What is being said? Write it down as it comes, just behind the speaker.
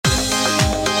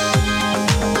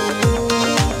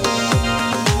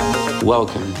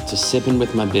Welcome to Sippin'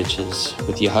 with My Bitches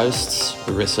with your hosts,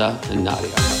 Arissa and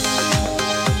Nadia.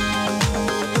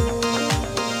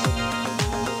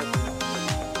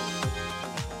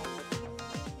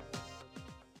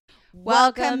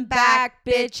 Welcome back,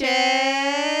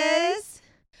 bitches.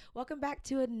 Welcome back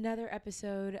to another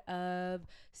episode of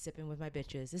Sipping with My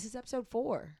Bitches. This is episode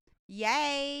 4.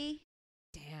 Yay.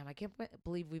 Damn, I can't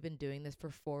believe we've been doing this for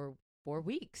four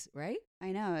weeks, right?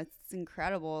 I know, it's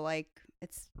incredible. Like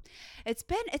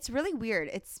it's really weird.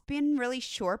 It's been really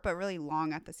short but really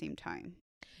long at the same time.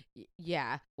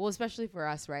 Yeah. Well, especially for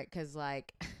us, right? Because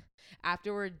like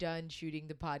after we're done shooting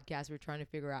the podcast, we're trying to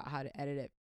figure out how to edit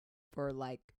it for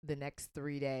like the next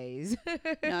 3 days.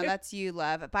 No, that's you,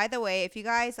 love. By the way, if you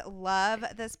guys love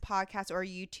this podcast or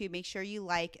YouTube, make sure you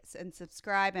like and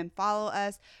subscribe and follow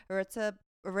us.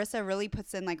 Arissa really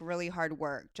puts in like really hard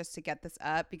work just to get this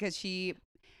up because she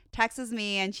texts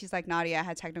me and she's like, Nadia, I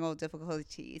had technical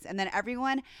difficulties. And then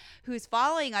everyone who's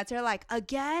following us, they're like,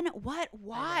 again? What?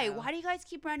 Why? Why do you guys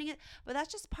keep running it? But that's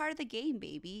just part of the game,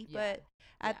 baby. Yeah.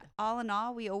 But all in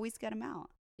all, we always get them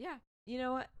out. Yeah. You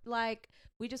know what? Like,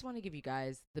 we just want to give you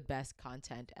guys the best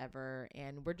content ever,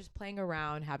 and we're just playing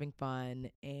around, having fun,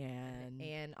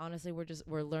 and honestly,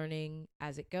 we're learning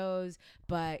as it goes.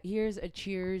 But here's a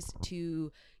cheers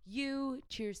to you,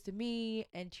 cheers to me,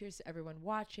 and cheers to everyone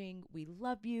watching. We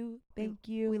love you. Thank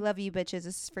you. We love you, bitches.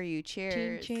 This is for you.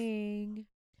 Cheers. Ching ching.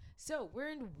 So we're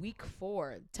in week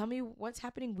 4. Tell me what's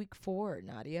happening week 4,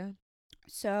 Nadia.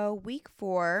 So week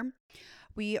 4,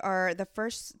 we are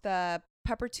the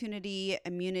Peppertunity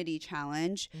Immunity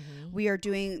Challenge. Mm-hmm. We are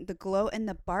doing the Glow in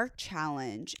the Bark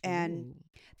Challenge, and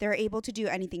they're able to do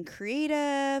anything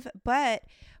creative. But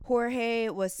Jorge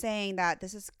was saying that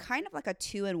this is kind of like a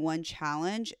 2-in-1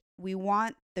 challenge. We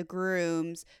want the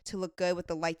grooms to look good with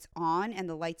the lights on and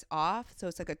the lights off, so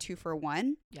it's like a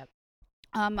 2-for-1. Yep.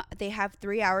 They have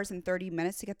 3 hours and 30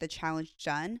 minutes to get the challenge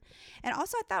done. And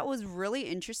also I thought was really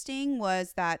interesting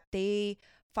was that they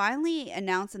finally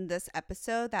announced in this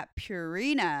episode that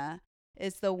Purina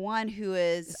is the one who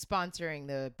is sponsoring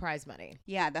the prize money.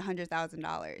 Yeah, the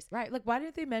 $100,000. Right. Like, why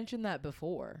didn't they mention that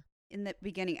before? In the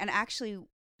beginning. And actually,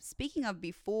 speaking of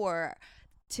before,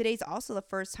 today's also the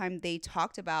first time they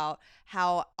talked about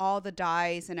how all the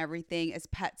dyes and everything is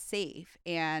pet safe.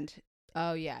 And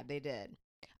oh yeah, they did.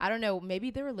 I don't know.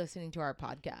 Maybe they were listening to our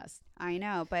podcast. I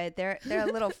know, but they're a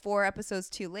little 4 episodes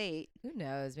too late. Who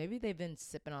knows? Maybe they've been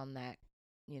sipping on that.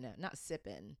 Not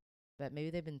sipping, but maybe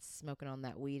they've been smoking on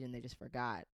that weed and they just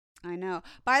forgot. I know.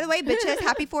 By the way, bitches,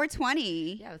 happy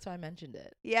 420. Yeah, that's why I mentioned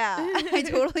it. Yeah, I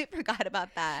totally forgot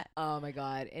about that. Oh my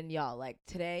God. And y'all, like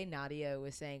today, Nadia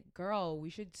was saying, girl, we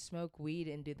should smoke weed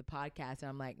and do the podcast. And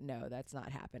I'm like, no, that's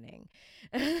not happening.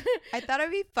 I thought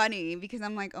it'd be funny because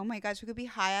I'm like, oh my gosh, we could be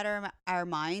high out our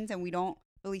minds and we don't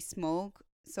really smoke.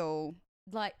 So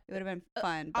like it would have been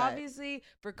fun. But obviously,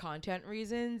 for content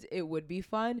reasons, it would be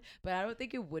fun. But I don't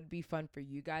think it would be fun for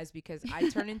you guys because I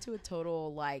turn into a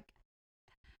total like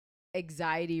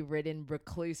anxiety-ridden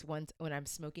recluse once when I'm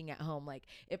smoking at home. Like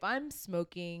if I'm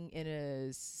smoking in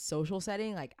a social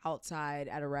setting, like outside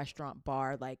at a restaurant,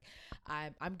 bar, like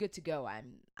I'm good to go. I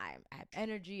have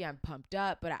energy. I'm pumped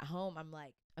up. But at home, I'm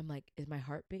like, is my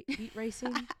heartbeat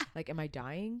racing? Like, am I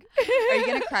dying? Are you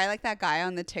gonna cry like that guy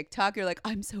on the TikTok? You're like,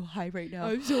 I'm so high right now.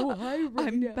 I'm so high right now.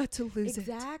 I'm about to lose it.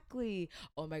 Exactly.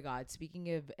 Oh my God.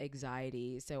 Speaking of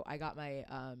anxiety, so I got my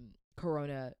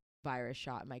coronavirus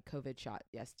shot, my COVID shot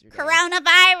yesterday.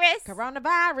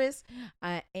 Coronavirus.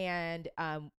 And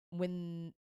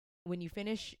when you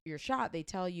finish your shot, they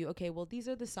tell you, okay, well, these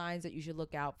are the signs that you should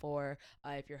look out for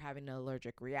if you're having an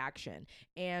allergic reaction.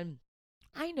 And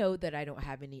I know that I don't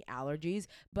have any allergies,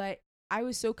 but I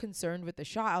was so concerned with the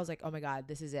shot. I was like, oh my God,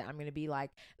 this is it. I'm going to be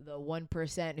like the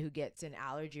 1% who gets an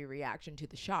allergy reaction to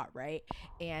the shot, right?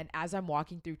 And as I'm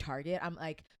walking through Target, I'm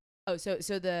like, oh, so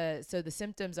the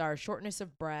symptoms are shortness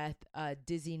of breath,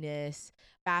 dizziness,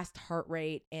 fast heart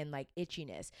rate, and like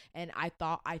itchiness. And I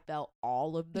thought I felt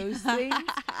all of those things.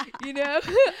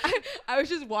 I was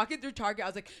just walking through Target.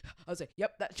 I was like,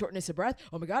 yep, that shortness of breath.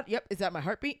 Oh my God, yep, is that my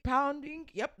heartbeat pounding?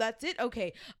 Yep, that's it.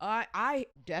 Okay, I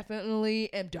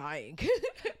definitely am dying.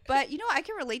 But I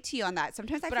can relate to you on that.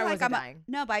 Sometimes I feel like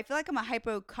I'm a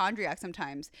hypochondriac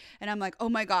sometimes, and I'm like, oh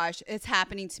my gosh, it's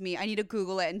happening to me. I need to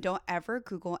Google it, and don't ever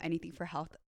Google anything for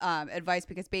health advice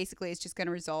because basically it's just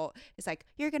gonna result. It's like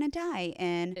you're gonna die,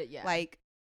 and like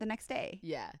the next day.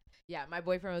 Yeah, my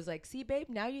boyfriend was like, see, babe,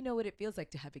 now you know what it feels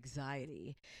like to have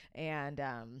anxiety. And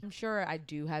I'm sure I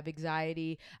do have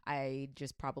anxiety. I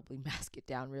just probably mask it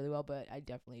down really well, but I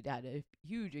definitely had a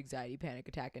huge anxiety panic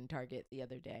attack in Target the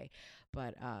other day.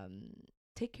 But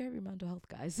take care of your mental health,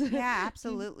 guys. Yeah,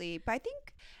 absolutely. But I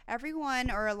think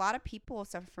everyone or a lot of people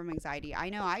suffer from anxiety. I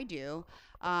know I do.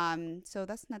 So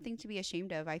that's nothing to be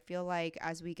ashamed of. I feel like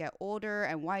as we get older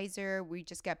and wiser, we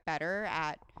just get better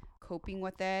at coping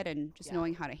with it and just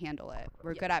knowing how to handle it.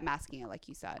 We're good at masking it, like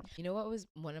you said. You know what was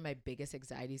one of my biggest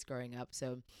anxieties growing up?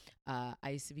 So I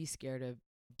used to be scared of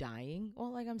dying.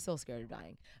 Well, like I'm still scared of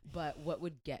dying. But what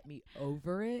would get me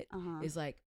over it is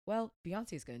like, well,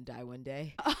 Beyonce's going to die one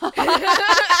day. That's serious.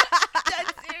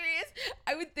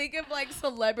 I would think of like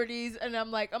celebrities and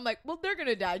I'm like, well, they're going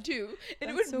to die too.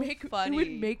 And it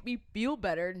would make me feel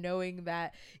better knowing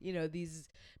that, you know, these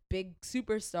big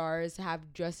superstars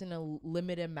have just in a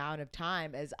limited amount of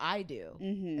time as I do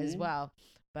as well.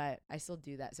 But I still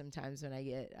do that sometimes when I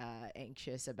get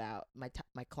anxious about my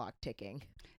clock ticking.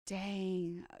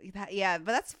 Dang. But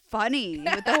that's funny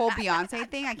with the whole Beyonce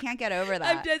thing. I can't get over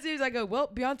that. I'm dead serious. I go, well,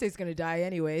 Beyonce's going to die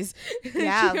anyways.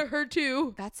 Yeah. Her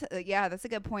too. That's a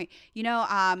good point. You know,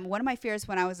 one of my fears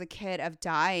when I was a kid of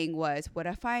dying was what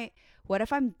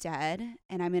if I'm dead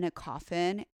and I'm in a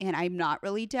coffin and I'm not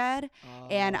really dead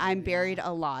and I'm buried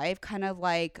alive, kind of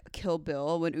like Kill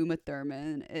Bill when Uma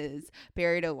Thurman is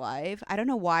buried alive. I don't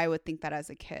know why I would think that as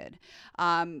a kid.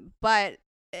 But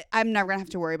I'm never going to have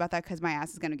to worry about that because my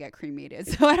ass is going to get cremated.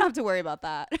 So I don't have to worry about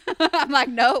that. I'm like,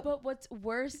 nope. But what's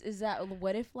worse is that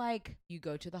what if like you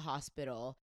go to the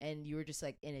hospital and you were just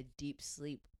like in a deep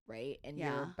sleep, right? And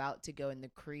you're about to go in the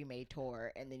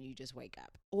cremator and then you just wake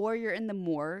up. Or you're in the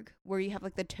morgue where you have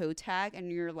like the toe tag and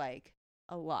you're like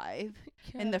alive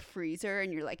in the freezer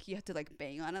and you're like, you have to like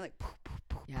bang on it like poof, poof,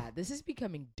 poof. Yeah, this is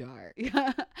becoming dark.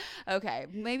 Okay,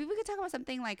 maybe we could talk about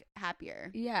something like happier.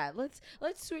 Yeah, let's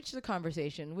switch the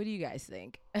conversation. What do you guys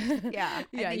think? Yeah,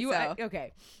 I think so.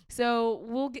 Okay, so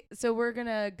we're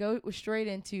gonna go straight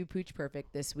into Pooch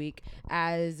Perfect this week.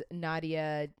 As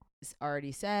Nadia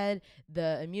already said,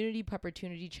 the Immunity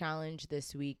Puppertunity Challenge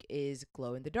this week is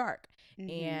glow in the dark,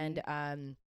 and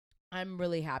I'm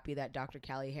really happy that Dr.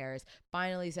 Callie Harris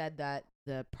finally said that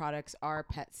the products are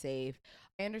pet safe.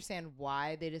 I understand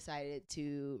why they decided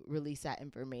to release that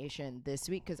information this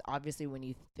week, because obviously when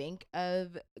you think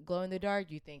of glow in the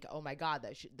dark, you think, oh my God,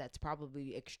 that's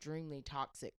probably extremely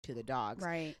toxic to the dogs.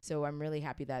 Right. So I'm really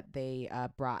happy that they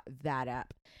brought that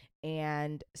up.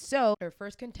 And so our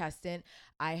first contestant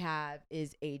I have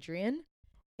is Adrian.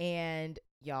 And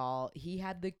y'all, he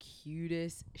had the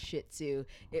cutest Shih Tzu.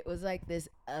 It was like this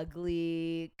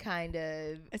ugly kind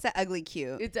of. It's an ugly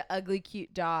cute. It's an ugly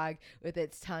cute dog with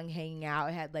its tongue hanging out.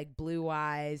 It had like blue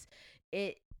eyes.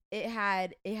 It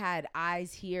had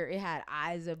eyes here. It had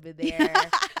eyes over there.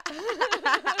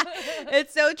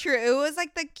 It's so true. It was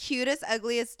like the cutest,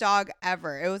 ugliest dog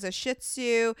ever. It was a Shih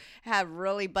Tzu. It had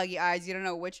really buggy eyes. You don't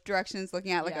know which direction it's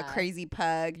looking at, like a crazy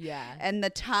pug. Yeah. And the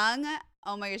tongue.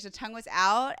 Oh my gosh, the tongue was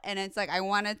out, and it's like I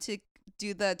wanted to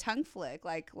do the tongue flick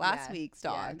like last week's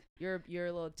dog. Yeah. You're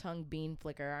a little tongue bean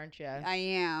flicker, aren't you? I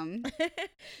am.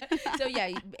 So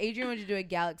yeah, Adrian wanted to do a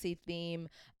galaxy theme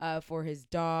for his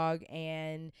dog,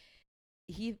 and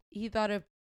he thought of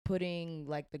putting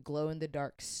like the glow in the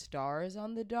dark stars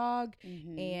on the dog,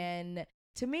 and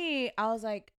to me, I was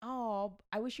like, oh,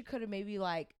 I wish you could have maybe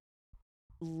like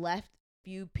left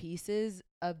few pieces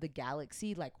of the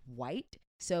galaxy like white,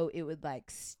 so it would like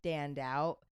stand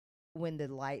out when the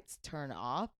lights turn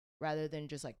off, rather than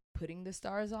just like putting the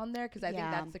stars on there. Because I think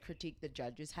that's the critique the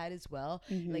judges had as well.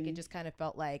 Like it just kind of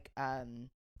felt like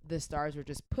the stars were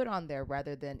just put on there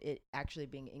rather than it actually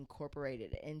being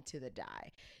incorporated into the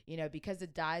dye. You know, because the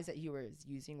dyes that he was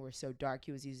using were so dark,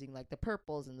 he was using like the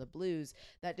purples and the blues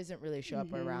that doesn't really show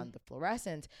up around the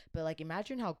fluorescence. But like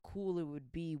imagine how cool it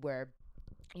would be where,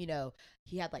 you know,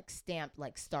 he had like stamped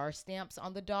like star stamps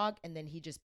on the dog, and then he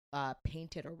just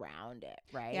painted around it,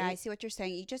 right? Yeah, I see what you're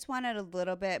saying. You just wanted a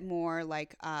little bit more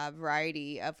like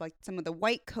variety of like some of the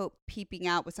white coat peeping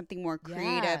out with something more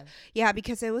creative. Yeah,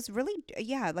 because it was really,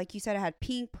 like you said, it had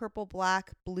pink, purple,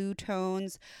 black, blue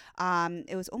tones.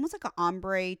 It was almost like an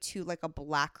ombre to like a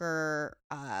blacker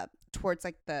towards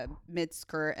like the mid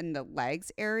skirt and the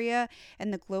legs area,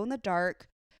 and the glow in the dark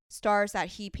stars that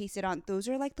he pasted on, those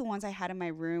are like the ones I had in my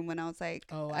room when I was like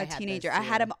a teenager. I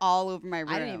had them all over my room.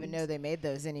 I didn't even know they made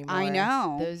those anymore. I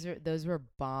know. Those were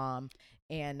bomb.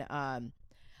 And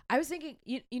I was thinking,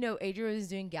 you know, Adrian was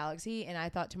doing Galaxy, and I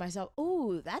thought to myself,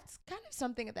 oh, that's kind of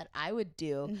something that I would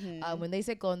do. When they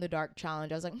said glow in the dark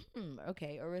challenge, I was like,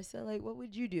 okay, Arissa, like, what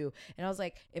would you do? And I was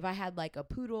like, if I had like a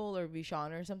poodle or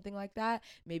Bichon or something like that,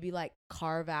 maybe like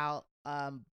carve out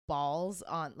balls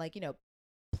on, like, you know,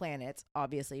 planets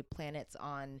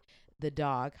on the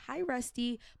dog. Hi,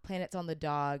 Rusty. Planets on the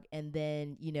dog, and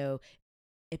then, you know,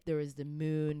 if there was the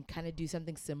moon, kind of do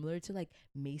something similar to like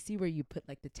Macy, where you put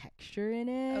like the texture in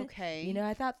it. Okay. You know,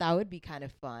 I thought that would be kind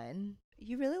of fun.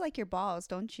 You really like your balls,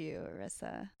 don't you,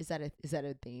 Arissa? Is that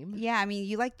a theme? Yeah, I mean,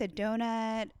 you like the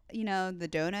donut. You know, the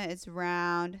donut is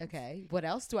round. Okay. What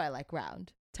else do I like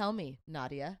round? Tell me,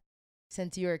 Nadia,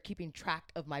 since you're keeping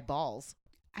track of my balls.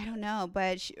 I don't know,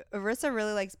 but Arissa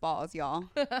really likes balls, y'all.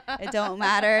 It don't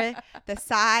matter the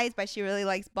size, but she really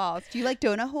likes balls. Do you like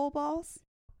donut hole balls?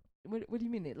 What do you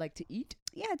mean? Like to eat?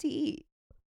 Yeah, to eat.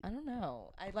 I don't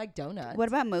know. I like donuts. What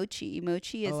about mochi?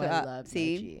 Mochi is I love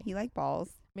see, mochi. you like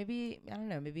balls. Maybe, I don't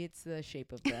know. Maybe it's the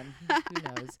shape of them. Who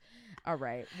knows? All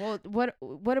right. Well,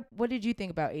 what did you think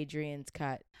about Adrian's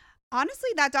cut? Honestly,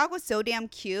 that dog was so damn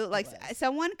cute. Like,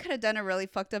 someone could have done a really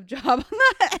fucked up job on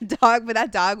that dog, but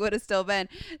that dog would have still been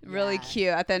really cute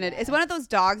at the end. It's one of those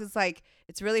dogs. It's like,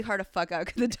 it's really hard to fuck up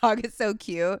because the dog is so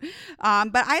cute. But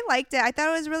I liked it. I thought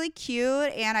it was really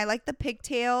cute, and I liked the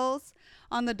pigtails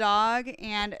on the dog,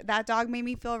 and that dog made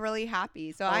me feel really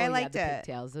happy. So I liked the it.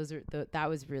 Pigtails. Those are that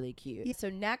was really cute. Yeah. So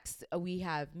next we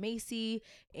have Macy,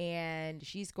 and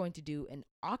she's going to do an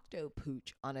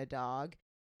octopooch on a dog.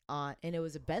 And it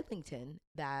was a Bedlington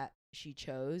that she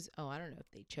chose. Oh, I don't know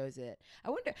if they chose it. I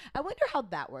wonder how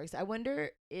that works. I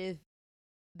wonder if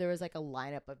there was like a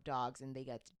lineup of dogs and they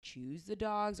got to choose the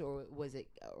dogs, or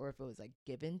if it was like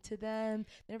given to them.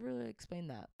 They never really explained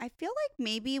that. I feel like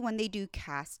maybe when they do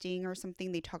casting or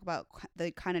something, they talk about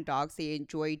the kind of dogs they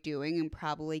enjoy doing and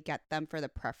probably get them for the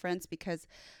preference, because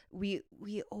we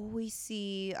always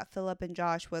see Philip and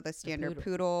Josh with a standard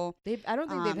poodle. I don't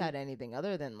think they've had anything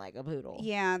other than like a poodle.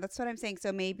 Yeah, that's what I'm saying.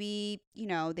 So maybe,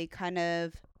 they kind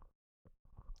of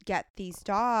get these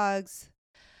dogs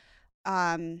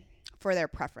for their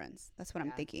preference. That's what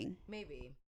I'm thinking.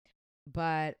 Maybe.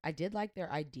 But I did like their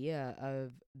idea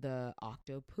of the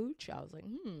octopooch. I was like,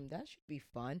 that should be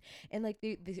fun. And like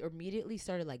they immediately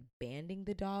started like banding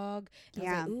the dog. And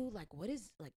I was like, ooh, like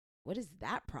what is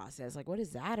that process? Like, what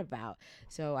is that about?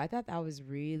 So I thought that was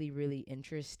really, really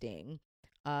interesting.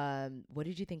 What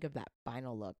did you think of that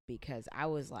final look? Because I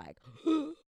was like,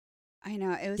 I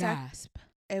know, it was gasp.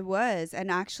 It was.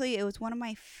 And actually, it was one of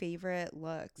my favorite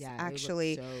looks. Yeah,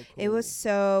 actually, it was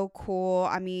so cool.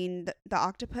 I mean, the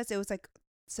octopus, it was like,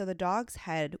 so the dog's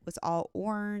head was all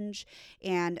orange,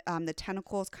 and the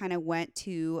tentacles kind of went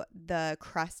to the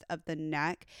crest of the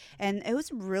neck. And it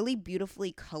was really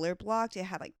beautifully color blocked. It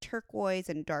had like turquoise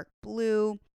and dark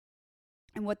blue.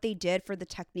 And what they did for the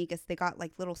technique is they got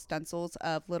like little stencils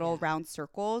of little round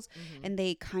circles, and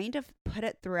they kind of put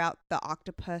it throughout the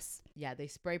octopus. Yeah, they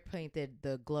spray painted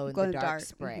the glow in the dark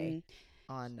spray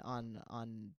on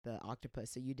the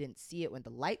octopus, so you didn't see it when the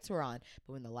lights were on,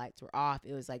 but when the lights were off,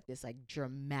 it was like this like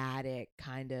dramatic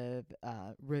kind of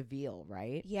reveal,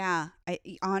 right? Yeah,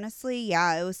 honestly,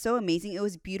 it was so amazing. It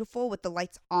was beautiful with the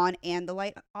lights on and the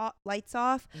lights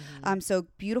off. So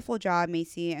beautiful job,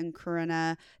 Macy and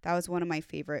Corinna. That was one of my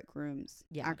favorite grooms.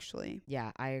 Actually.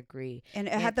 Yeah, I agree. And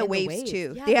it had the waves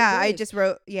too. Yeah, I just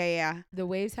wrote. Yeah. The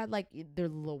waves had like the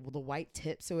white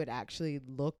tip, so it actually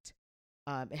looked.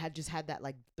 It had that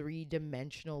like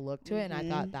 3-dimensional look to it, and I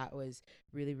thought that was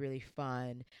really, really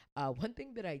fun. One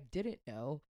thing that I didn't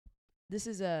know, this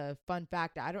is a fun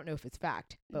fact. I don't know if it's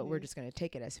fact, but we're just gonna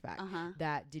take it as fact.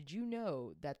 That did you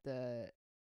know that the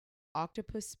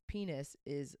octopus penis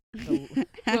is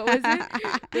what was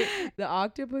it? The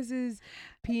octopus's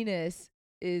penis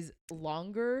is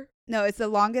longer. No, it's the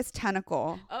longest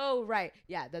tentacle. Oh, right.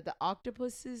 Yeah, the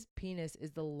octopus's penis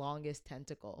is the longest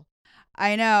tentacle.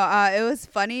 I know. It was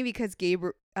funny because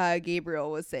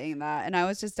Gabriel was saying that, and I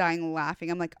was just dying laughing.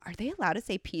 I'm like, are they allowed to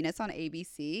say penis on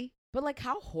ABC? But like,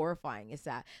 how horrifying is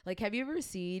that? Like, have you ever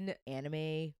seen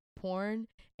anime porn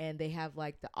and they have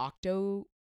like the octo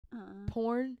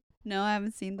porn? No, I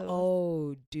haven't seen those.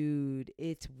 Oh, dude,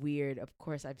 it's weird. Of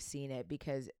course, I've seen it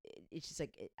because it's just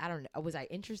like, I don't know. Was I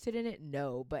interested in it?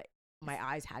 No, but my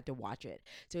eyes had to watch it.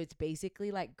 So it's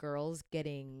basically like girls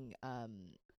getting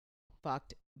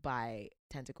fucked by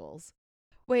tentacles.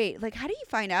 Wait, like, how do you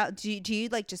find out? Do you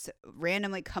like just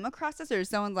randomly come across this, or is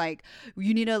someone like,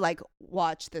 you need to like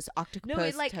watch this octopus? No,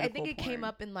 I think it came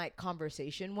up in like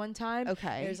conversation one time.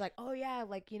 Okay, it was like, oh yeah,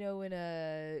 like when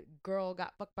a girl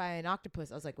got fucked by an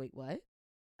octopus. I was like, wait, what?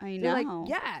 I know. They're like,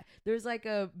 yeah, there's like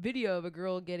a video of a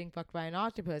girl getting fucked by an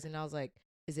octopus, and I was like,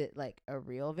 is it like a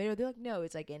real video? They're like, no,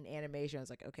 it's like an animation. I was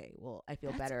like, okay, well, I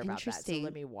feel better about that, so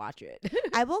let me watch it.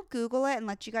 I will Google it and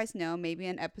let you guys know maybe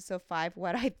in episode 5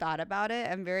 what I thought about it.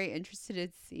 I'm very interested to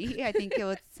see. I think it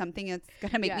was something that's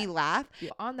gonna make me laugh.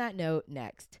 On that note,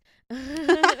 next,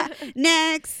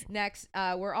 Next. Next,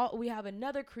 we have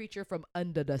another creature from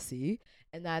under the sea,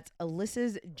 and that's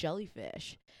Alyssa's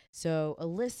jellyfish. So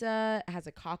Alyssa has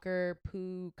a cocker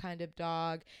poo kind of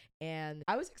dog, and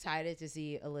I was excited to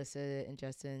see Alyssa and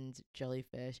Justin's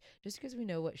jellyfish just because we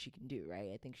know what she can do,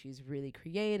 right? I think she's really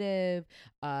creative.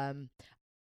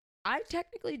 I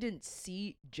technically didn't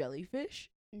see jellyfish.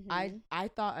 I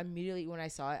thought immediately when I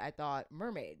saw it, I thought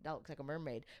mermaid. That looks like a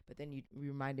mermaid. But then you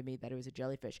reminded me that it was a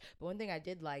jellyfish. But one thing I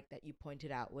did like that you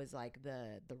pointed out was like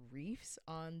the reefs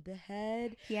on the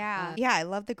head. Yeah. Yeah, I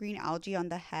love the green algae on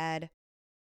the head.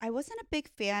 I wasn't a big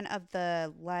fan of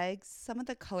the legs, some of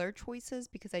the color choices,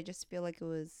 because I just feel like it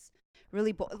was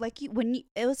really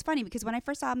it was funny because when I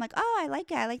first saw it, I'm like, oh, I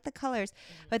like it. I like the colors.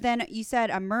 But then you said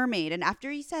a mermaid. And after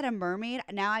you said a mermaid,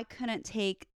 now I couldn't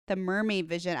take the mermaid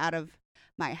vision out of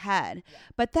my head. Yeah.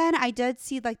 But then I did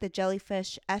see like the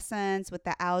jellyfish essence with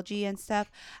the algae and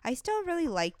stuff. I still really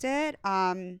liked it.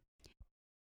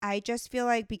 I just feel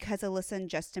like because Alyssa and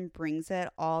Justin brings it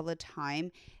all the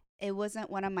time, it wasn't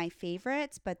one of my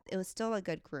favorites, but it was still a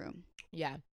good groom.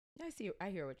 Yeah. I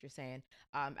hear what you're saying.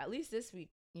 At least this week,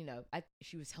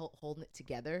 she was holding it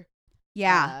together.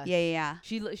 Yeah. Yeah.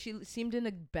 She seemed in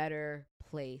a better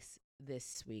place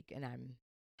this week, and I'm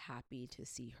happy to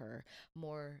see her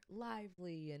more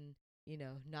lively and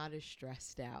not as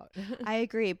stressed out. I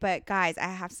agree, but guys, I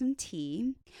have some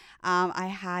tea. I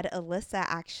had Alyssa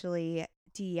actually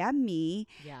DM me,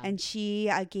 and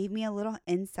she gave me a little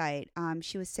insight.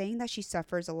 She was saying that she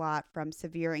suffers a lot from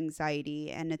severe anxiety,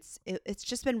 and it's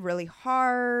just been really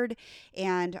hard,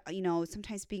 and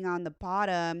sometimes being on the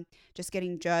bottom, just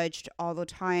getting judged all the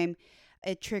time,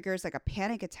 it triggers like a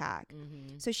panic attack.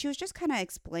 So she was just kind of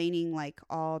explaining like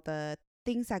all the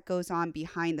things that goes on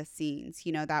behind the scenes,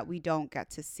 that we don't get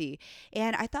to see.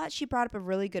 And I thought she brought up a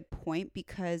really good point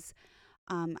because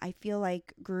I feel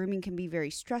like grooming can be very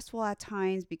stressful at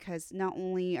times because not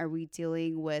only are we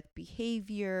dealing with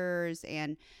behaviors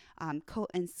and coat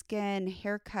and skin,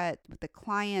 haircut with the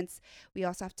clients, we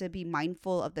also have to be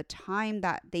mindful of the time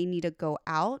that they need to go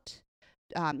out.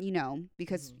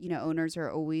 Because, owners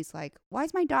are always like, why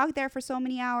is my dog there for so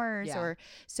many hours? Or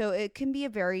so it can be a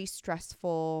very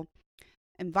stressful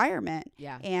environment.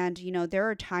 Yeah. And, there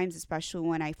are times, especially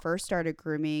when I first started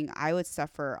grooming, I would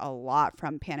suffer a lot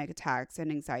from panic attacks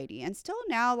and anxiety. And still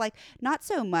now, like, not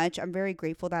so much. I'm very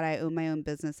grateful that I own my own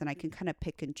business and I can kind of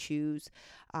pick and choose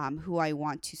who I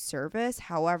want to service.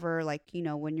 However, like,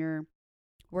 when you're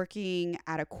working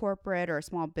at a corporate or a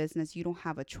small business, you don't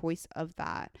have a choice of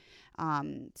that.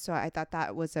 So I thought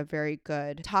that was a very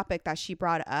good topic that she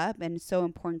brought up, and it's so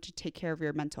important to take care of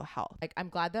your mental health. Like, I'm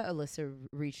glad that Alyssa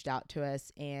reached out to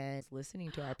us and is listening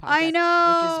to our podcast. I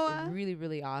know, which is really,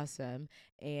 really awesome.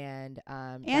 And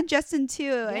Justin too.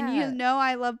 Yeah. And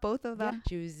I love both of them. Yeah.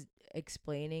 She was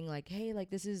explaining like, hey,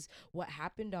 like this is what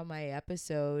happened on my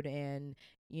episode, and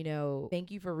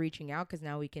thank you for reaching out because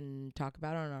now we can talk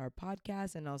about it on our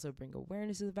podcast and also bring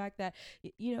awareness to the fact that,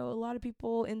 a lot of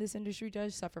people in this industry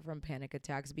does suffer from panic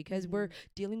attacks because we're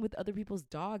dealing with other people's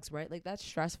dogs, right? Like that's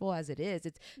stressful as it is.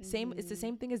 It's the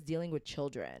same thing as dealing with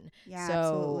children. Yeah,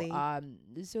 so,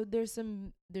 absolutely. So there's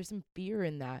some fear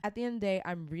in that. At the end of the day,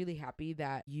 I'm really happy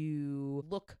that you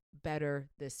look better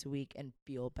this week and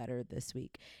feel better this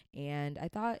week. And I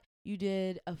thought you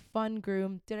did a fun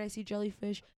groom. Did I see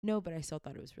jellyfish? No, but I still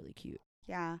thought it was really cute.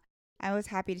 Yeah. I was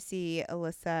happy to see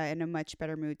Alyssa in a much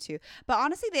better mood too. But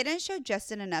honestly, they didn't show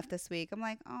Justin enough this week. I'm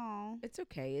like, oh. It's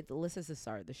okay. Alyssa's the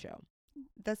star of the show.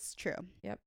 That's true.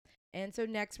 Yep. And so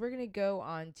next we're going to go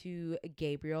on to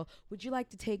Gabriel. Would you like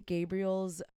to take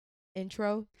Gabriel's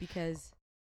intro? Because...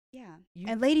 yeah.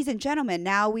 And ladies and gentlemen,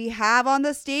 now we have on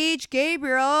the stage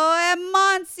Gabriel and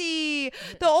Monsi,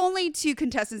 the only two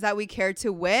contestants that we care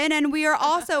to win. And we are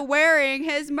also wearing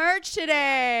his merch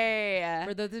today.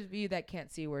 For those of you that can't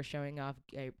see, we're showing off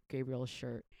Gabriel's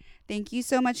shirt. Thank you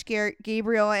so much,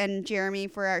 Gabriel and Jeremy,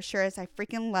 for our shirts. I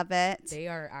freaking love it. They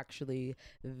are actually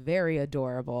very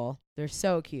adorable. They're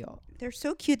so cute. They're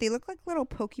so cute. They look like little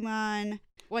Pokemon.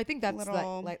 Well, I think that's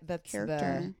that's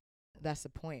character. That's the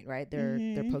point, right? They're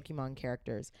Pokemon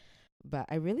characters. But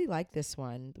I really like this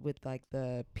one with like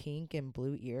the pink and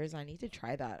blue ears. I need to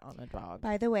try that on a dog.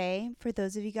 By the way, for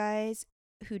those of you guys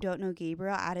who don't know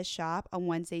Gabriel, at his shop on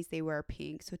Wednesdays they wear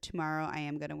pink. So tomorrow I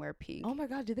am gonna wear pink. Oh my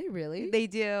God, do they really? They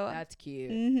do. That's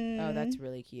cute. Oh, that's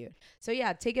really cute. So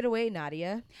yeah, take it away,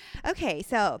 Nadia. Okay,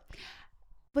 so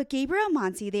But Gabriel and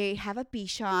Monty, they have a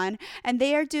Bichon, and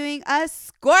they are doing a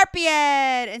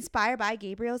Scorpion inspired by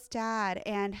Gabriel's dad.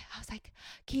 And I was like,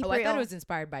 Gabriel. Oh, I thought it was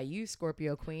inspired by you,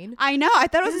 Scorpio Queen. I know. I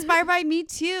thought it was inspired by me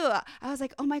too. I was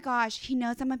like, oh my gosh, he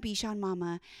knows I'm a Bichon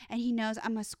mama, and he knows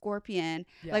I'm a Scorpion,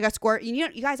 like a scorpion.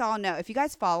 You guys all know. If you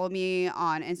guys follow me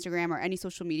on Instagram or any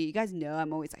social media, you guys know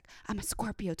I'm always like, I'm a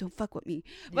Scorpio. Don't fuck with me.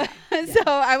 But so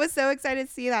I was so excited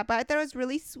to see that. But I thought it was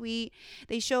really sweet.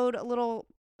 They showed a little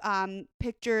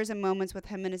pictures and moments with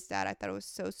him and his dad. I thought it was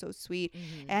so sweet.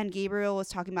 And Gabriel was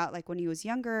talking about like when he was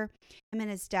younger, him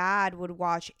and his dad would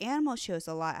watch animal shows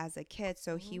a lot as a kid,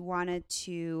 so he wanted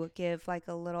to give like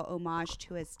a little homage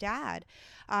to his dad.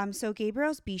 So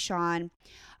Gabriel's Bichon,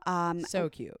 So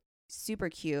cute. super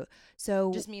cute.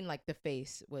 So Just mean like the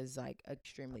face was like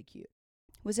extremely cute.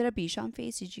 was it a Bichon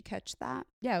face? Did you catch that?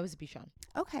 Yeah, it was a Bichon.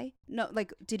 Okay. No,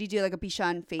 like did he do like a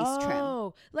Bichon face trim?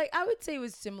 Oh, like I would say it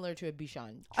was similar to a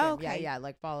Bichon trim. Oh, okay. Yeah,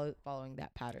 like following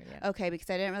that pattern. Yeah. Okay, because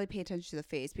I didn't really pay attention to the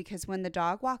face, because when the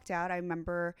dog walked out, I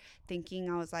remember thinking,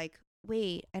 I was like,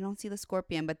 wait, I don't see the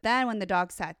scorpion. But then when the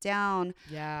dog sat down,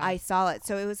 Yeah. I saw it.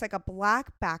 So it was like a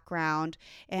black background,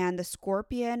 and the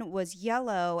scorpion was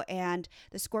yellow, and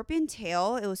the scorpion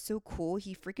tail, it was so cool.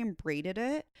 He freaking braided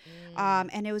it.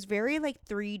 And it was very like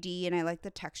 3D, and I like the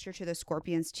texture to the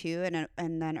scorpions too.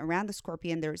 And then around the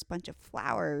scorpion, there was a bunch of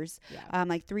flowers,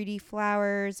 like 3D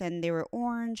flowers, and they were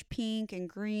orange, pink, and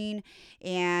green.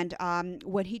 And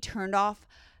when he turned off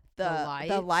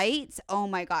the lights, oh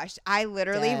my gosh, I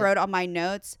literally wrote on my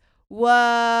notes,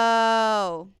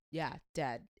 whoa. Yeah,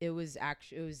 dead. It was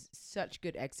such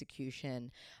good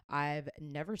execution. I've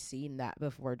never seen that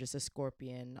before. Just a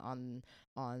scorpion on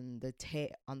the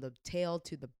tail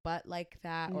to the butt like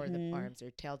that, or the arms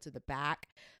or tail to the back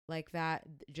like that.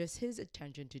 Just his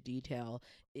attention to detail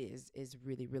is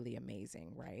really, really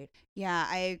amazing, right? Yeah,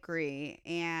 I agree.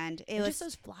 And it was just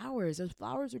those flowers. Those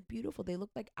flowers are beautiful. They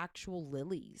look like actual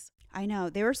lilies. I know,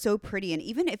 they were so pretty. And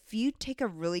even if you take a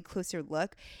really closer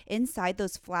look inside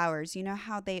those flowers, you know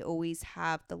how they always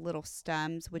have the little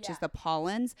stems, which is the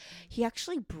pollens. He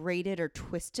actually braided or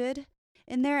twisted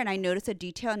in there, and I noticed a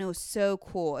detail, and it was so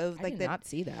cool. It was I like did not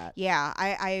see that. Yeah,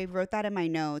 I wrote that in my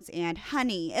notes. And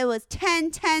honey, it was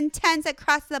 10 10s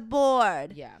across the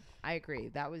board. Yeah, I agree.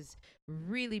 That was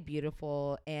really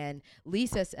beautiful. And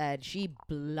Lisa said she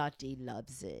bloody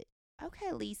loves it.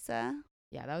 Okay, Lisa.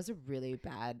 Yeah, that was a really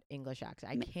bad English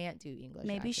accent. I can't do English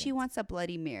Maybe accents. she wants a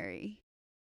Bloody Mary.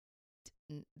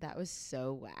 That was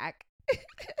so whack.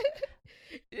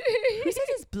 Who says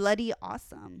it's bloody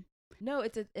awesome? No,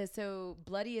 so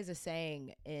bloody is a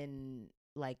saying in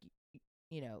like,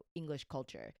 English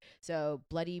culture. So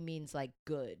bloody means like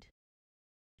good.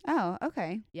 Oh,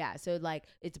 okay. Yeah, so like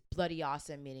it's bloody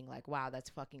awesome, meaning like, wow, that's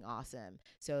fucking awesome.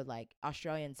 So like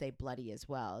Australians say bloody as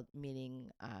well,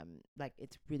 meaning like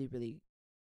it's really, really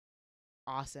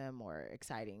awesome or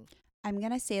exciting. I'm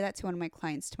going to say that to one of my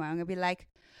clients tomorrow. I'm going to be like,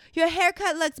 your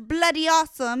haircut looks bloody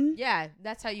awesome. Yeah,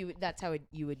 that's how you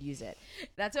would use it.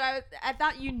 That's why I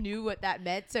thought you knew what that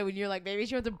meant. So when you're like, maybe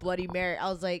she wants a Bloody Mary, I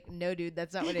was like, no, dude,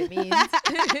 that's not what it means.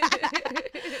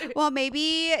 Well,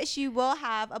 maybe she will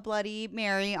have a Bloody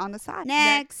Mary on the side.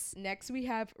 Next we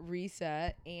have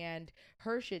Risa and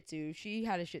her Shih Tzu. She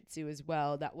had a Shih Tzu as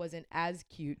well that wasn't as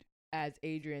cute as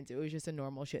Adrian's. It was just a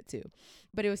normal Shih Tzu,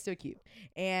 but it was still cute.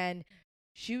 And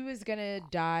she was gonna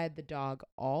dye the dog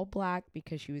all black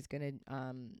because she was gonna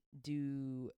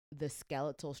do the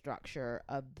skeletal structure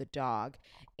of the dog.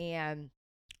 And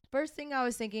first thing I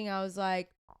was thinking, I was like,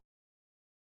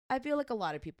 I feel like a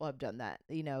lot of people have done that,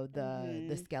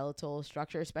 the skeletal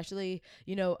structure, especially,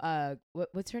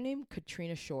 what's her name?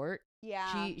 Katrina Short.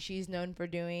 Yeah. She's known for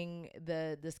doing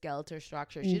the skeletal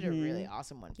structure. She did a really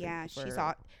awesome one.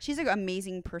 She's an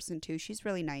amazing person too. She's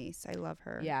really nice. I love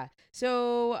her. Yeah.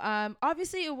 So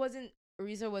obviously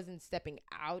Risa wasn't stepping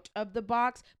out of the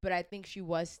box, but I think she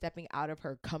was stepping out of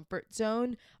her comfort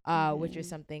zone, which is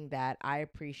something that I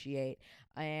appreciate.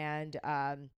 And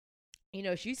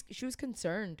she was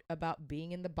concerned about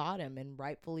being in the bottom, and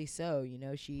rightfully so.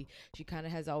 She kind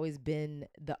of has always been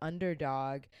the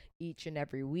underdog each and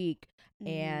every week.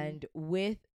 And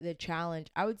with the challenge,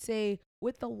 I would say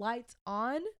with the lights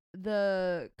on,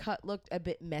 the cut looked a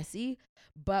bit messy,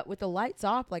 but with the lights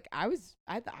off, like I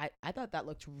thought that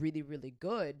looked really, really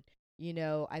good.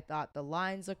 I thought the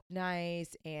lines looked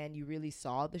nice, and you really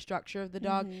saw the structure of the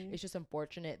dog. It's just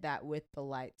unfortunate that with the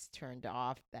lights turned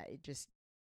off, that it just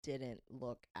didn't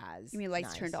look as. You mean lights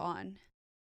nice. Turned on?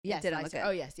 Yes. Didn't look good. Oh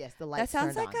yes. The lights. That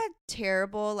sounds turned like on. a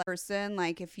terrible person.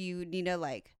 Like if you need to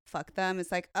like fuck them,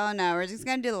 it's like, oh no, we're just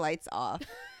gonna do the lights off.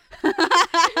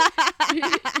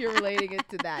 You're relating it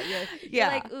to that. You're Yeah.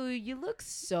 like, ooh, you look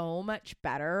so much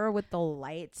better with the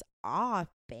lights off,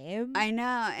 babe. I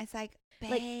know. It's like,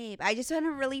 Like- babe, I just want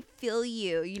to really feel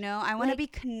you, you know? I want to Like, be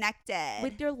connected.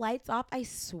 With your lights off, I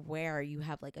swear you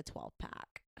have like a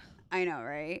 12-pack. I know,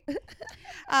 right?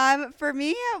 For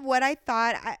me, what I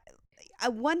thought,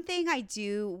 one thing I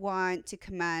do want to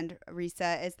commend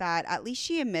Risa is that at least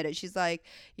she admitted, she's like,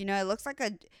 you know, it looks like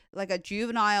a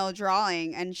juvenile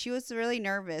drawing, and she was really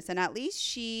nervous, and at least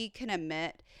she can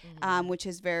admit, which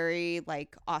is very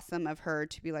like awesome of her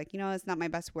to be like, you know, it's not my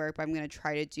best work, but I'm gonna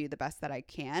try to do the best that I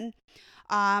can.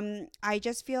 I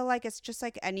just feel like it's just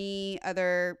like any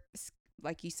other,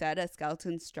 like you said, a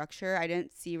skeleton structure. I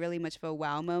didn't see really much of a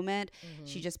wow moment.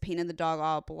 She just painted the dog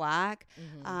all black.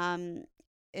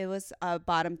 It was a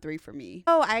bottom 3 for me.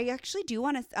 Oh, I actually do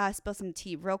want to spill some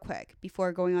tea real quick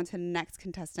before going on to the next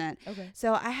contestant. Okay.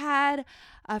 So I had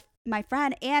my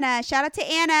friend Anna. Shout out to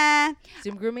Anna.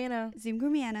 Zoom Groom Anna. Zoom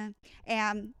Groom Anna.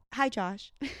 Hi,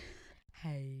 Josh.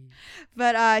 Hey.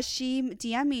 But she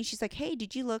DM'd me. She's like, hey,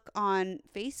 did you look on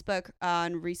Facebook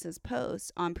on Risa's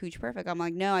post on Pooch Perfect? I'm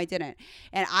like, no, I didn't.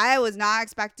 And I was not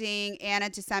expecting Anna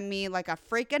to send me like a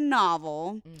freaking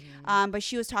novel. But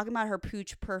she was talking about her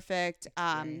Pooch Perfect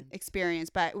experience.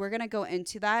 But we're going to go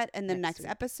into that in the next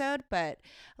episode. But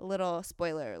a little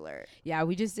spoiler alert. Yeah,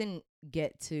 we just didn't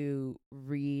get to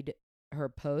read her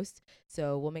post,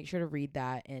 so we'll make sure to read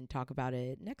that and talk about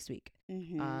it next week.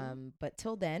 But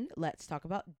till then, let's talk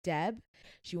about Deb.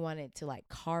 She wanted to like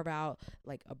carve out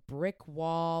like a brick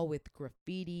wall with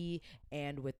graffiti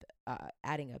and with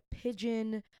adding a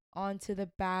pigeon onto the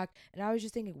back, and I was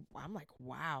just thinking, I'm like,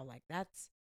 wow, like that's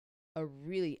a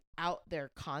really out there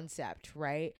concept,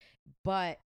 right?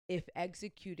 But if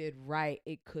executed right,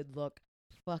 it could look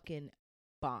fucking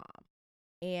bomb.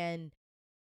 And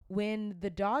when the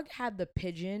dog had the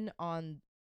pigeon on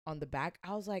the back,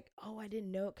 I was like, oh, I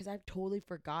didn't know it, because I totally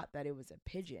forgot that it was a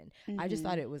pigeon. I just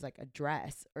thought it was like a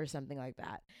dress or something like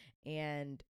that.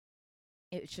 And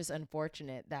it's just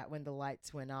unfortunate that when the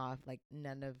lights went off, like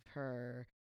none of her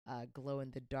glow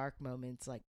in the dark moments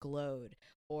like glowed,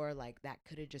 or like that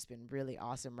could have just been really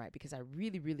awesome, right? Because I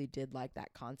really, really did like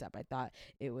that concept. I thought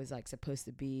it was like supposed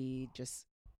to be just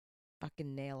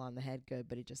fucking nail on the head good,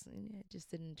 but it just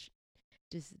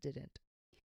didn't.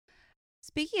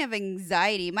 Speaking of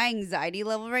anxiety, my anxiety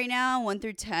level right now, 1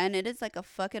 through 10, it is like a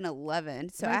fucking 11.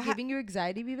 So I'm giving you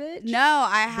anxiety, bitch. No,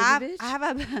 I have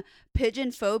a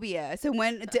pigeon phobia. So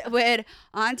when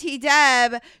Auntie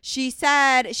Deb, she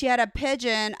said she had a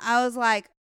pigeon, I was like,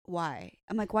 why?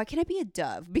 I'm like, why can't it be a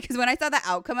dove? Because when I saw the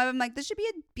outcome of it, I'm like, this should be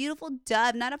a beautiful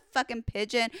dove, not a fucking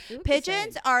pigeon.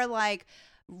 Pigeons are like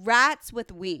rats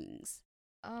with wings.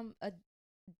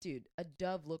 A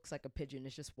dove looks like a pigeon.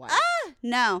 It's just white.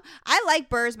 No, I like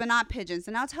birds, but not pigeons.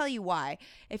 And I'll tell you why.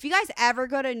 If you guys ever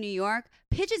go to New York,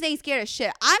 pigeons ain't scared of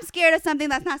shit. I'm scared of something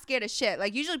that's not scared of shit.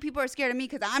 Like, usually people are scared of me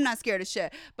because I'm not scared of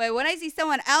shit. But when I see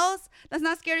someone else that's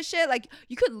not scared of shit, like,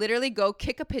 you could literally go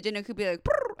kick a pigeon. It could be like,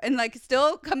 and like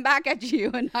still come back at you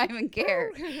and not even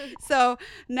care. So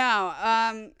no,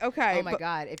 okay. Oh my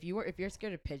God. If you're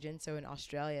scared of pigeons, so in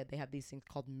Australia, they have these things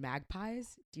called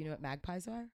magpies. Do you know what magpies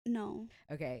are? No.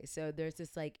 Okay, so there's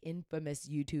this like infamous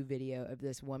YouTube video of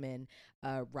this woman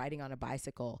riding on a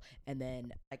bicycle, and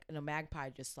then like a magpie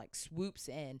just like swoops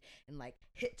in and like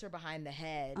hits her behind the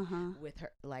head with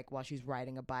her, like while she's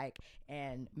riding a bike.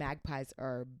 And magpies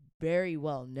are very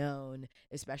well known,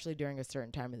 especially during a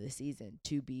certain time of the season,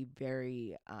 to be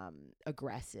very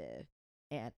aggressive,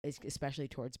 and especially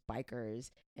towards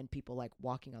bikers and people like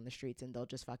walking on the streets, and they'll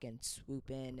just fucking swoop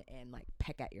in and like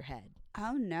peck at your head.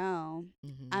 Oh no.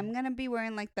 I'm gonna be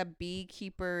wearing like the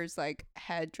beekeeper's like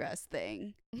headdress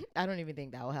thing. I don't even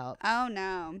think that will help. Oh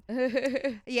no.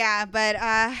 Yeah, but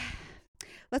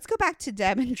let's go back to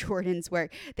Deb and Jordan's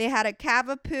work. They had a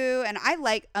cavapoo, and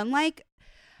unlike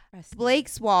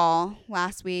Blake's wall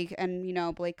last week, and you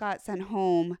know, Blake got sent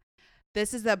home.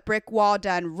 This is a brick wall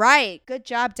done right. Good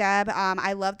job, Deb.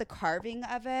 I love the carving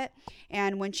of it.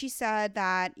 And when she said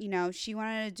that, you know, she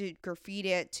wanted to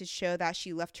graffiti it to show that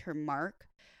she left her mark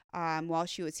while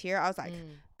she was here, I was like,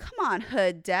 come on,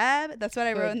 Hood Deb. That's what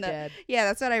I wrote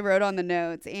that's what I wrote on the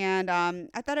notes. And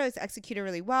I thought it was executed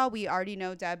really well. We already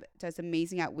know Deb does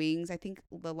amazing at wings. I think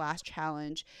the last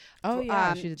challenge. Oh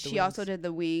yeah, she also did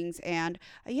the wings, and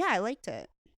yeah, I liked it.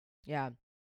 Yeah.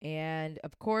 And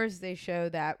of course they show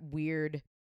that weird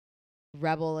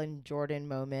Rebel and Jordan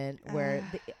moment where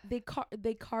they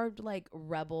carved like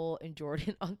Rebel and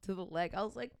Jordan onto the leg. I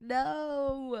was like,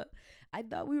 no, I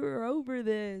thought we were over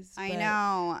this. I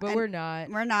know, but we're not.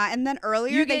 We're not. And then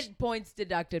earlier you get points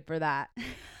deducted for that.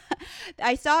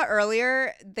 I saw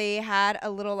earlier they had a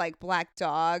little like black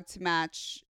dog to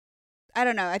match. I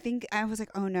don't know. I think I was like,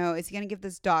 oh no, is he gonna give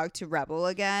this dog to Rebel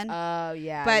again? Oh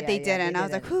yeah, But yeah, they yeah, didn't. I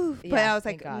was like, whew. But Yeah, I was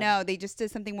thank like, God. no, they just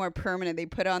did something more permanent. They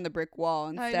put it on the brick wall I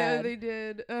instead. know they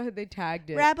did. They tagged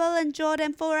it. Rebel and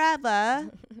Jordan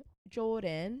forever.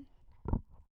 Jordan.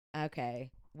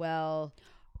 Okay. Well,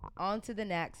 on to the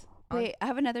next. Wait, I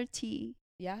have another tea.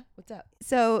 Yeah. What's up?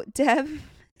 So Deb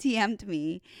DM'd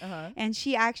me, Uh-huh. and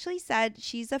she actually said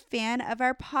she's a fan of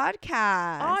our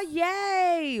podcast. Oh,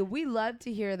 yay. We love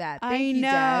to hear that. Thank I you, know.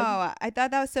 Deb. I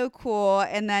thought that was so cool.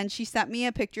 And then she sent me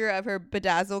a picture of her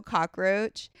bedazzled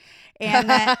cockroach. And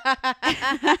then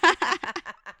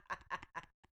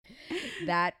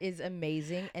That is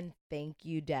amazing. And thank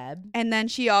you, Deb. and then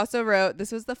she also wrote,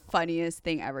 this was the funniest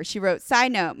thing ever. She wrote,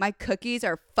 side note, my cookies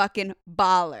are fucking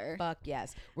baller. Fuck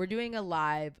yes. We're doing a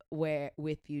live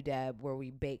with you, Deb, where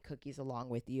we bake cookies along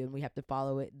with you, and we have to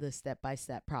follow the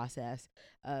step-by-step process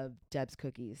of Deb's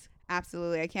cookies.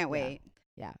 Absolutely. I can't wait.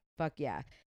 Yeah. Fuck yeah.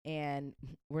 And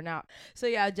we're not. So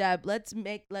yeah, Deb, let's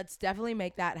definitely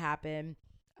make that happen.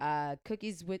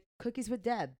 Cookies with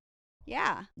Deb.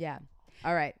 Yeah. Yeah.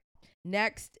 All right.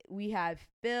 Next, we have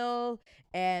Phil,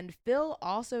 and Phil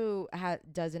also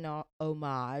does an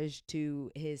homage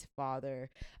to his father.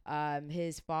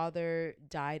 His father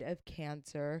died of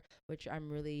cancer, which I'm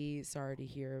really sorry to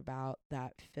hear about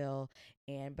that, Phil.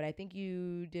 But I think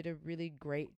you did a really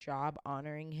great job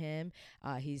honoring him.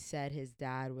 He said his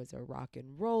dad was a rock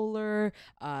and roller,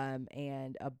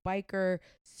 and a biker.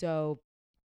 So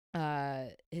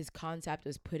his concept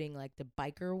was putting like the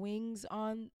biker wings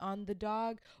on the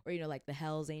dog, or like the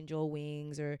Hell's Angel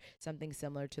wings or something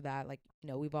similar to that. Like,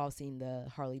 we've all seen the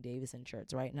Harley Davidson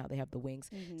shirts, right? Now they have the wings.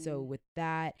 So with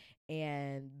that,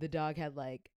 and the dog had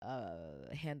like a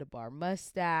handlebar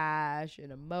mustache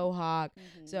and a mohawk.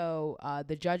 So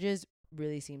the judges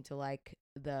really seemed to like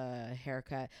the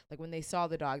haircut. Like when they saw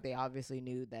the dog, they obviously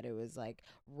knew that it was like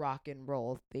rock and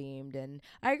roll themed. And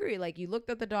I agree, like you looked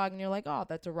at the dog and you're like, oh,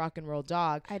 that's a rock and roll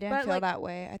dog. I didn't feel that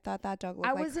way. I thought that dog looked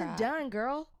like wasn't crap. done,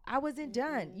 girl. I wasn't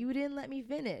done. You didn't let me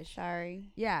finish.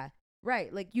 Sorry. Yeah,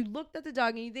 right. Like you looked at the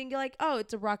dog and you think like, oh,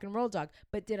 it's a rock and roll dog.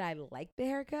 But did I like the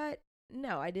haircut?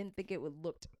 No, I didn't think it would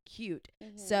look cute.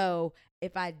 So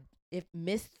if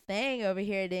Miss Thang over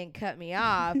here didn't cut me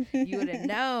off, you would have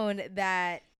known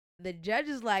that the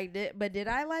judges liked it. But did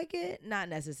I like it? Not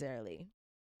necessarily.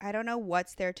 I don't know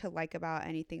what's there to like about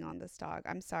anything on this dog.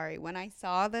 I'm sorry. When I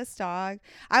saw this dog,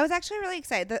 I was actually really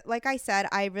excited. Like I said,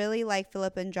 I really like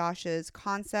Philip and Josh's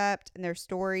concept and their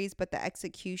stories, but the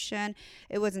execution,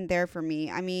 it wasn't there for me.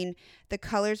 I mean, the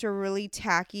colors were really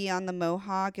tacky on the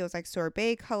mohawk. It was like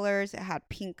sorbet colors. It had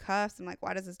pink cuffs. I'm like,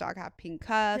 why does this dog have pink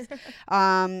cuffs?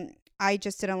 I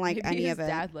just didn't like Maybe any his of it.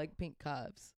 dad liked pink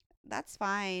cuffs. That's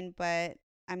fine, but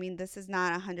I mean, this is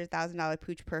not $100,000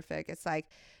 Pooch Perfect. It's like,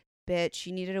 bitch,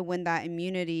 you needed to win that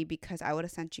immunity because I would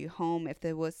have sent you home if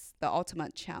it was the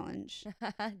ultimate challenge.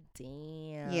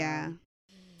 Damn. Yeah.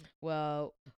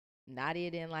 Well, Nadia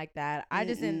didn't like that. I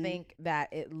just didn't think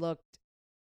that it looked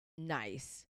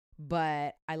nice,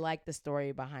 but I like the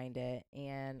story behind it,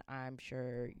 and I'm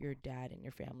sure your dad and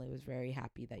your family was very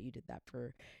happy that you did that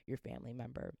for your family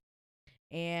member.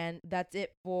 And that's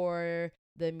it for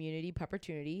the immunity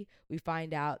puppertunity. We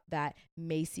find out that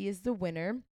Macy is the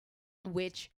winner,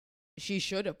 which she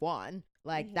should have won.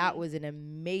 Like that was an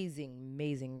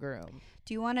amazing groom.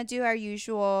 Do you want to do our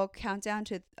usual countdown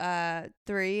to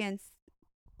 3 and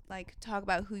like talk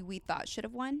about who we thought should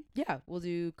have won? Yeah, we'll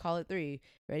do call it 3.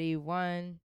 Ready?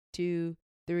 1, 2,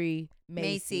 3.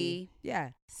 Macy. Yeah,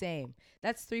 same.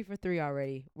 That's 3 for 3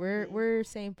 already. We're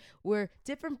same. We're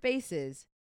different faces,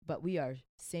 but we are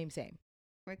same.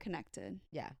 We're connected.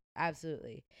 Yeah,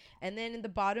 absolutely. And then in the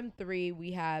bottom 3,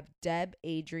 we have Deb,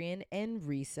 Adrian, and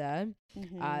Risa.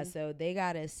 So they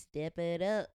gotta step it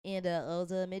up in the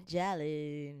ultimate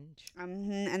challenge.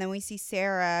 And then we see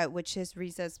Sarah, which is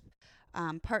Risa's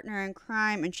partner in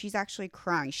crime, and she's actually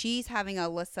crying. She's having a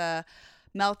Alyssa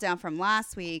meltdown from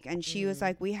last week, and she was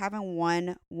like, we haven't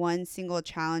won one single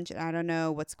challenge, and I don't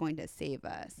know what's going to save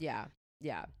us. Yeah.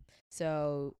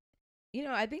 So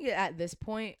I think at this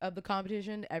point of the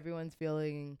competition, everyone's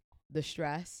feeling the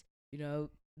stress.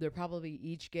 They're probably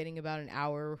each getting about an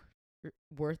hour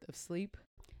worth of sleep.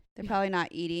 They're probably not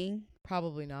eating.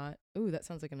 Probably not. Ooh, that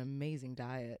sounds like an amazing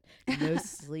diet. No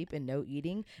sleep and no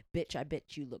eating. Bitch, I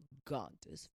bet you look gaunt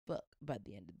as fuck by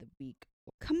the end of the week.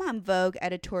 Come on, Vogue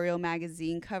editorial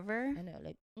magazine cover. I know,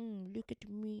 like, look at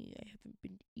me. I haven't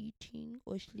been eating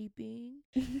or sleeping.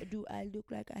 Do I look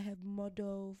like I have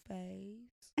model face?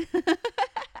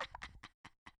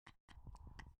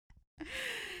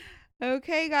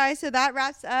 Okay, guys, so that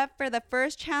wraps up for the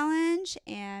first challenge,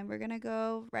 and we're gonna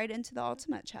go right into the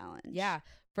ultimate challenge. Yeah.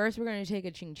 First, we're going to take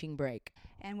a ching ching break.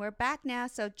 And we're back now,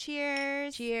 so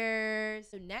cheers. Cheers.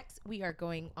 So next, we are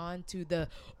going on to the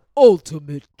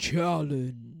ultimate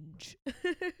challenge.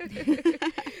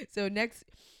 so next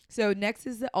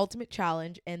is the ultimate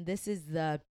challenge, and this is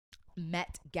the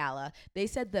Met Gala. They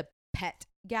said the Pet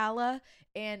Gala,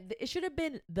 and it should have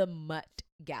been the Mutt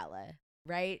Gala,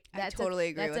 right? I totally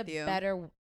agree with you. That's a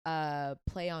better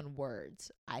play on words,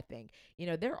 I think. You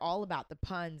know, they're all about the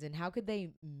puns, and how could they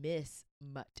miss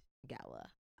Mutt Gala?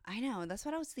 I know. That's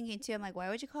what I was thinking too. I'm like, why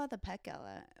would you call it the Pet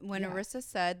Gala? When Yeah. Arissa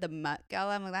said the Mutt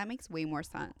Gala, I'm like, that makes way more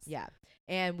sense. Yeah.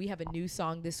 And we have a new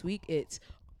song this week. It's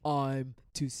I'm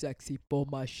too sexy for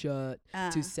my shirt,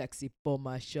 too sexy for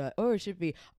my shirt. Or it should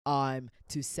be I'm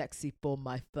too sexy for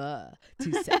my fur,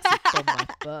 too sexy for my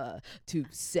fur, too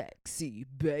sexy,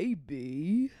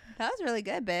 baby. That was really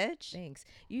good, bitch. Thanks.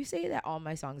 You say that all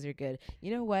my songs are good.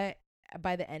 You know what?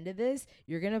 By the end of this,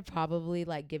 you're gonna probably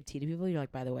like give tea to people. You're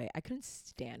like, by the way, I couldn't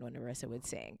stand when Arissa would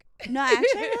sing. No, I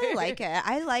actually really like it.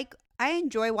 I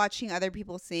enjoy watching other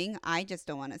people sing. I just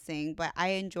don't want to sing, but I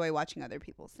enjoy watching other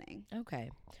people sing. Okay.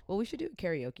 Well, we should do a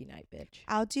karaoke night, bitch.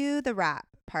 I'll do the rap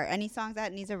part. Any songs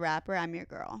that needs a rapper, I'm your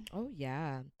girl. Oh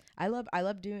yeah. I love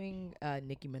doing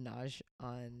Nicki Minaj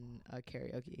on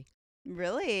karaoke.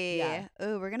 Really? Yeah.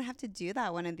 Oh, we're gonna have to do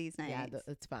that one of these nights. Yeah,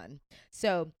 it's fun.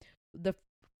 So the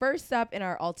first up in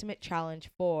our ultimate challenge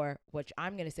for, which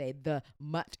I'm gonna say the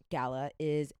Mutt Gala,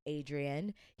 is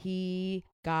Adrian. He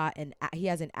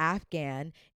has an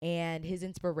Afghan, and his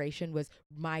inspiration was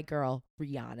my girl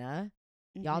Rihanna.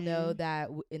 Y'all know that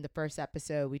in the first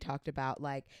episode we talked about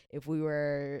like if we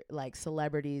were like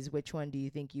celebrities, which one do you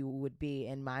think you would be?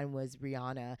 And mine was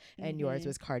Rihanna, and yours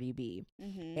was Cardi B.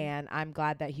 And I'm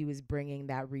glad that he was bringing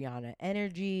that Rihanna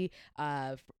energy.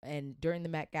 And during the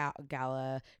Met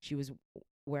Gala, she was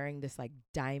wearing this like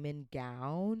diamond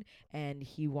gown, and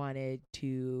he wanted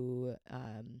to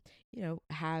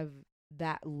have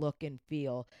that look and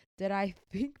feel. Did I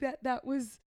think that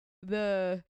was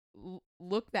the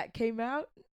look that came out?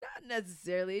 Not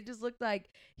necessarily. It just looked like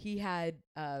he had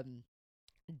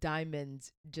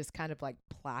diamonds just kind of like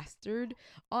plastered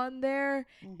on there.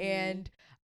 And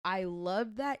I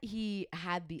love that he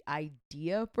had the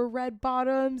idea for red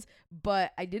bottoms,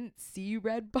 but I didn't see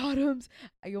red bottoms.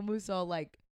 I almost saw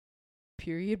like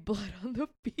period blood on the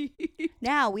feet.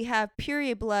 Now we have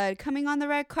period blood coming on the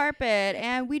red carpet,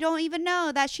 and we don't even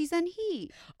know that she's in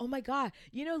heat. Oh my God.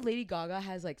 You know, Lady Gaga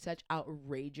has like such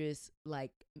outrageous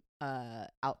like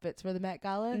outfits for the Met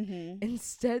Gala.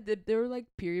 Instead, that there were like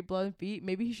period blood on feet.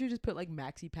 Maybe he should just put like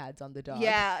maxi pads on the dog.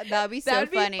 Yeah, that would be so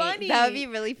funny. That would be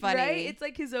really funny. Right? It's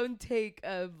like his own take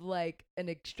of like an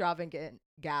extravagant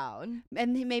gown.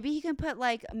 And maybe he can put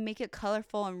like make it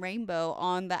colorful and rainbow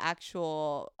on the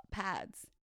actual pads.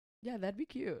 Yeah, that'd be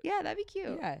cute. Yeah, that'd be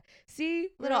cute. Yeah. See?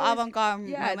 Little avant-garde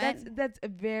yeah, moment. that's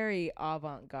very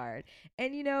avant-garde.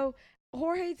 And you know,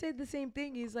 Jorge said the same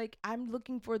thing. He's like, I'm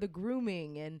looking for the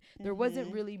grooming, and there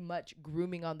wasn't really much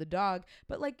grooming on the dog,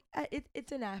 but like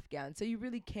it's an Afghan, so you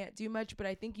really can't do much, but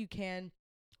I think you can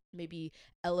maybe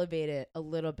elevate it a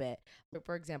little bit. But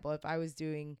for example, if I was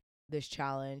doing this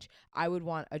challenge, I would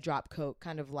want a drop coat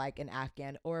kind of like an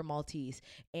Afghan or a Maltese.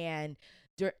 And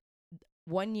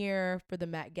one year for the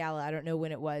Met Gala, I don't know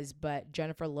when it was, but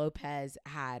Jennifer Lopez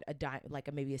had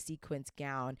maybe a sequence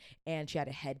gown, and she had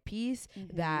a headpiece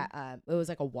that it was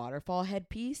like a waterfall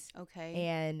headpiece. Okay.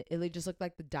 And it just looked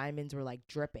like the diamonds were like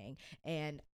dripping.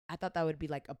 And I thought that would be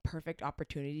like a perfect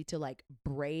opportunity to like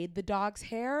braid the dog's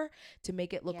hair to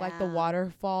make it look like the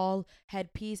waterfall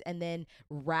headpiece, and then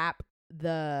wrap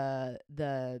the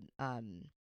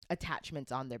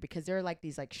attachments on there, because they're like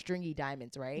these like stringy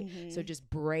diamonds, right? So just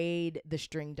braid the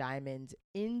string diamonds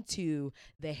into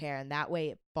the hair, and that way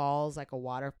it falls like a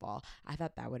waterfall. I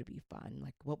thought that would be fun.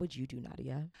 Like, what would you do,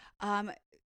 Nadia?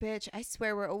 Bitch, I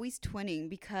swear we're always twinning,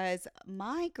 because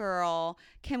my girl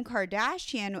Kim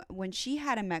Kardashian, when she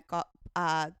had a Met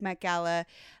Gala,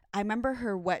 I remember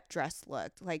her wet dress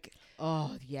look like.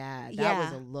 Oh yeah, that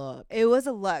was a look. It was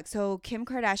a look. So Kim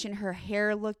Kardashian, her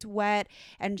hair looked wet,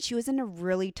 and she was in a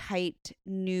really tight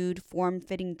nude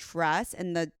form-fitting dress,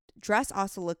 and the dress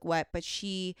also looked wet, but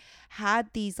she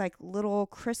had these like little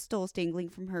crystals dangling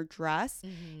from her dress,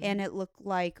 and it looked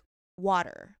like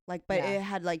water, like, but it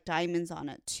had like diamonds on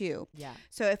it too. Yeah.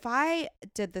 So if I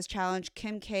did this challenge,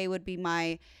 Kim K would be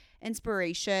my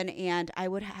inspiration, and I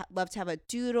would love to have a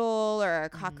doodle or a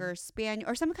cocker spaniel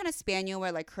or some kind of spaniel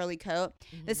with like curly coat.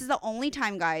 This is the only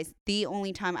time, guys,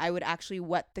 I would actually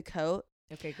wet the coat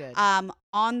Okay, good.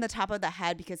 On the top of the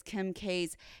head because Kim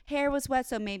K's hair was wet,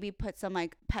 so maybe put some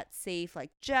like pet safe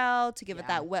like gel to give it Yeah.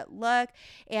 that wet look.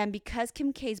 And because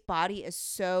Kim K's body is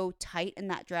so tight in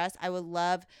that dress, I would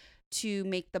love to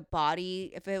make the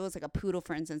body, if it was like a poodle,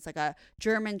 for instance, like a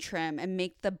German trim, and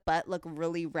make the butt look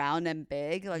really round and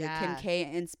big, like a Kim Yeah.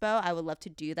 K inspo. I would love to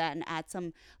do that and add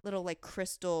some little like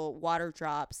crystal water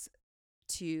drops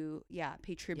to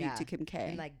pay tribute Yeah. to Kim K.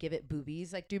 And like give it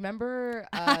boobies. Like, do you remember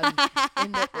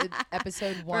in the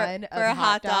episode one for of a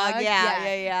hot dog?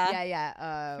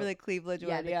 Yeah. For the Cleveland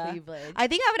yeah, one, the Cleveland. I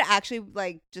think I would actually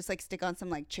like just like stick on some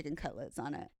like chicken cutlets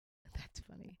on it. That's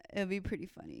funny. It'd be pretty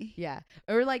funny. Yeah.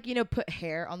 Or like, put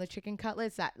hair on the chicken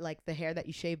cutlets, that like the hair that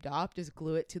you shaved off, just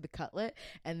glue it to the cutlet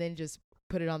and then just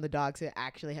put it on the dog so it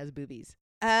actually has boobies.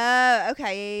 Oh,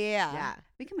 okay. Yeah. Yeah.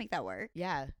 We can make that work.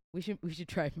 Yeah. We should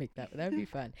try and make that. That would be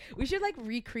fun. We should like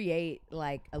recreate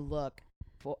like a look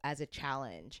as a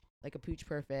challenge, like a Pooch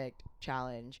Perfect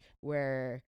challenge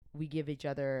where we give each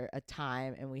other a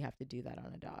time and we have to do that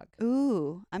on a dog.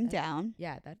 Ooh, I'm down.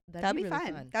 Yeah, that'd be really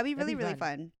fun. That'd be really, really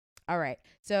fun. All right.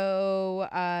 So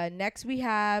next we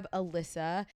have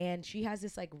Alyssa, and she has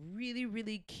this like really,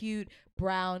 really cute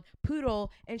brown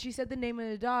poodle, and she said the name of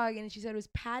the dog, and she said it was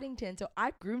Paddington. So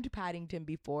I've groomed Paddington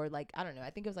before, like, I don't know, I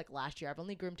think it was like last year. I've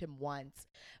only groomed him once,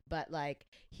 but like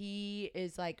he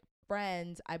is like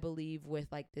friends, I believe,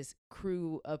 with like this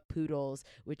crew of poodles,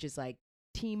 which is like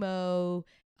Timo,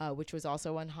 which was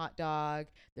also on Hot Dog.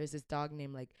 There's this dog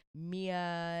named like Mia,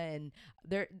 and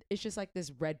it's just like this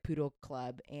red poodle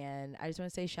club. And I just want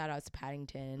to say shout out to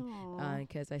Paddington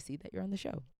because I see that you're on the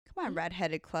show. Come on,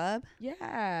 redheaded club.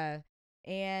 Yeah.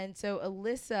 And so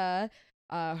Alyssa,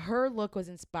 her look was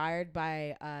inspired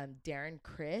by Darren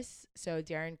Criss. So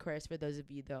Darren Criss, for those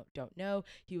of you that don't know,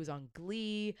 he was on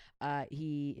Glee.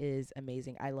 He is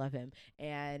amazing. I love him.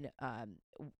 And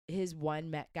his one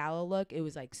Met Gala look, it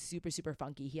was like super, super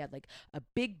funky. He had like a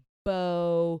big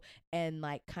bow and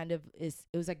like kind of it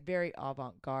was like very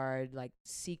avant-garde, like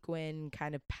sequin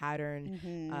kind of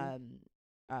pattern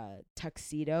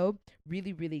tuxedo.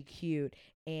 Really, really cute.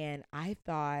 And I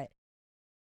thought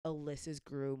Alyssa's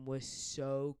groom was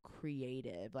so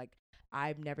creative. Like,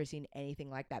 I've never seen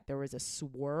anything like that. There was a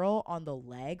swirl on the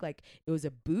leg, like it was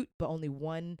a boot, but only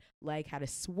one leg had a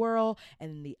swirl,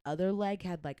 and the other leg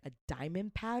had like a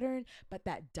diamond pattern. But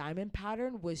that diamond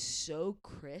pattern was so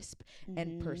crisp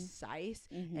and precise.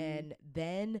 And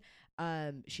then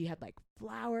she had like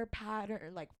flower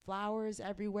pattern, like flowers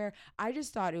everywhere. I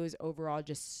just thought it was overall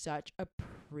just such a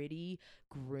pretty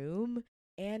groom.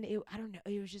 And I don't know,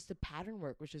 it was just the pattern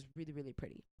work, which is really, really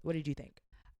pretty. What did you think?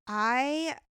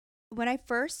 When I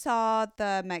first saw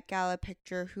the Met Gala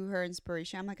picture, who her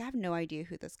inspiration, I'm like, I have no idea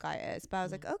who this guy is. But I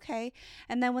was like, okay.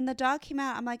 And then when the dog came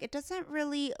out, I'm like, it doesn't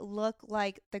really look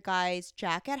like the guy's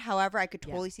jacket. However, I could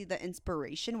totally see the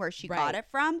inspiration where she got it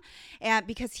from. And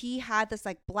because he had this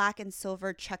like black and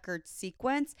silver checkered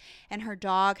sequence, and her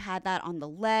dog had that on the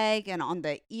leg and on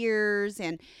the ears.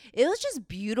 And it was just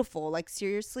beautiful. Like,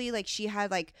 seriously, like she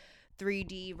had like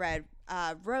 3D red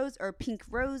rose or pink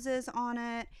roses on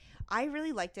it. I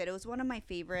really liked it. It was one of my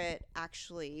favorite,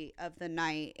 actually, of the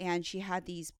night. And she had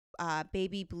these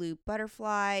baby blue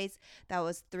butterflies that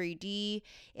was 3D.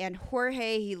 And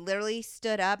Jorge, he literally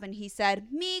stood up and he said,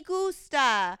 "Me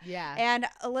gusta." Yeah. And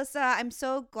Alyssa, I'm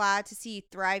so glad to see you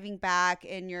thriving back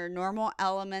in your normal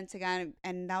elements again.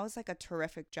 And that was like a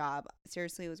terrific job.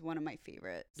 Seriously, it was one of my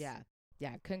favorites. Yeah.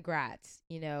 Yeah. Congrats.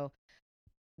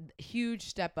 Huge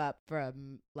step up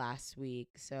from last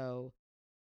week. So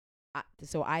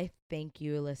I thank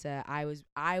you, Alyssa.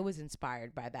 I was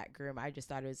inspired by that groom. I just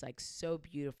thought it was like so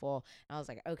beautiful. And I was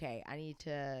like, okay, I need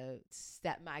to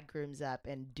step my grooms up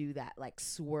and do that like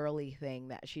swirly thing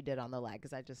that she did on the leg,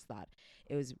 because I just thought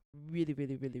it was really,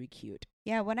 really, really cute.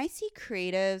 Yeah, when I see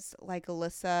creatives like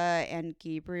Alyssa and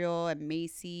Gabriel and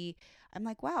Macy, I'm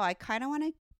like, wow, I kind of want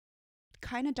to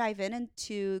kind of dive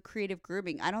into creative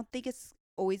grooming. I don't think it's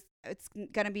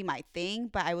going to be my thing,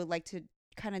 but I would like to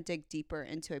kind of dig deeper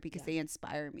into it because they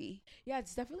inspire me. Yeah,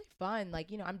 it's definitely fun. Like,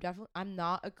 I'm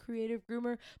not a creative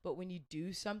groomer, but when you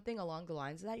do something along the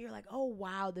lines of that, you're like, oh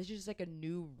wow, this is just like a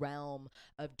new realm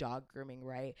of dog grooming,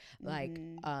 right? Like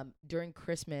during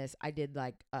Christmas I did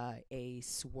like a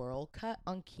swirl cut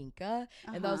on Kinka,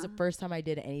 and that was the first time I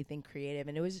did anything creative,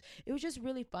 and it was just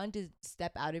really fun to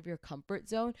step out of your comfort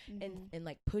zone and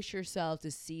like push yourself to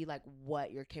see like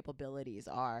what your capabilities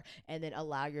are, and then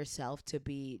allow yourself to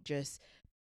be just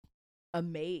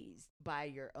amazed by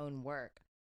your own work.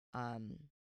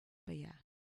 But yeah,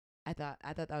 I thought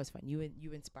that was fun.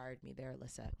 You inspired me there,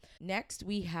 Alyssa. Next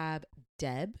we have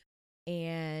Deb.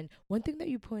 And one thing that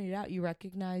you pointed out, you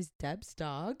recognized Deb's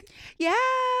dog. Yeah.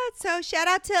 So shout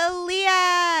out to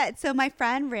Aaliyah. So my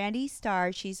friend Randy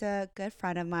Starr, she's a good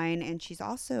friend of mine, and she's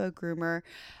also a groomer.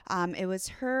 It was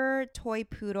her toy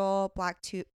poodle,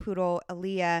 poodle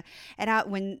Aaliyah,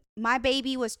 and when my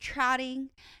baby was trotting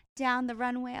down the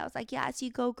runway, I was like, yes,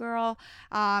 you go, girl.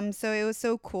 So it was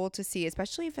so cool to see,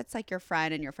 especially if it's like your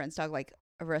friend and your friend's dog, like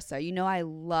Arissa. You know, I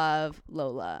love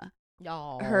Lola.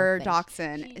 Oh, Her thanks.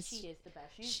 dachshund She is the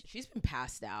best. She's been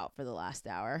passed out for the last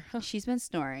hour. She's been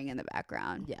snoring in the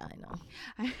background. Yeah, I know.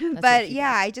 But what she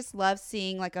yeah, does. I just love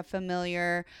seeing like a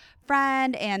familiar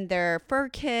friend and their fur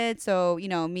kid. So, you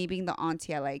know, me being the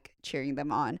auntie, I like cheering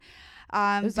them on.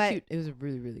 It was But cute. It was a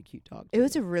really, really cute dog. it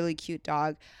was a really cute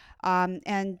dog.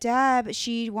 And Deb,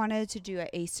 she wanted to do an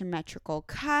asymmetrical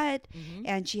cut,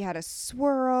 and she had a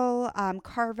swirl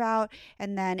carve out,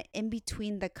 and then in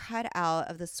between the cutout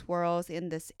of the swirls in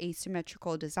this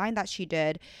asymmetrical design that she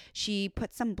did, she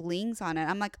put some blings on it.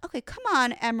 I'm like, okay, come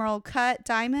on, emerald cut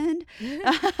diamond.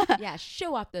 Yeah,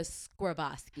 show off the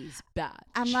Swarovski's badge.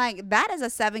 I'm like, that is a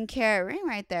 7-carat ring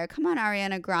right there. Come on,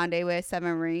 Ariana Grande with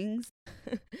 7 rings.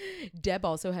 Deb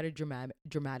also had a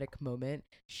dramatic moment.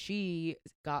 She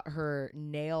got her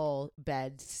nail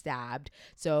bed stabbed.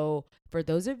 So for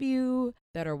those of you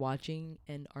that are watching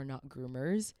and are not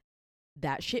groomers,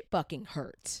 that shit fucking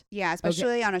hurts. Yeah,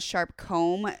 especially on a sharp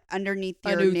comb underneath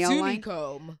your nail line.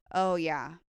 Comb. Oh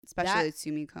yeah, especially a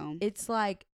Sumi comb. It's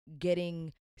like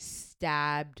getting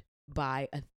stabbed by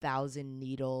 1,000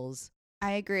 needles.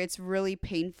 I agree. It's really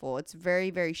painful. It's very,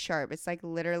 very sharp. It's like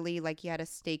literally like you had a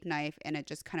steak knife and it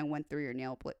just kind of went through your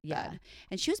nail bed. Yeah.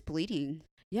 And she was bleeding.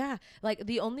 Yeah. Like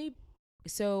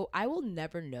so I will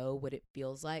never know what it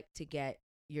feels like to get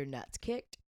your nuts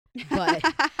kicked, but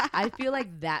I feel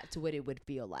like that's what it would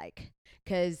feel like.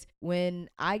 Cause when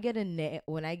I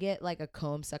get like a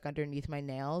comb stuck underneath my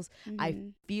nails, I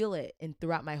feel it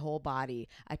throughout my whole body.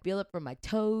 I feel it from my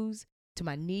toes to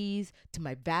my knees, to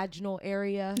my vaginal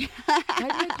area. Why do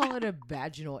I call it a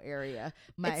vaginal area?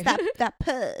 It's that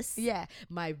puss. Yeah,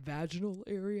 my vaginal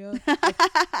area.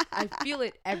 I feel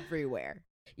it everywhere.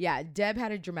 Yeah, Deb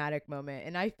had a dramatic moment,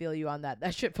 and I feel you on that.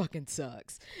 That shit fucking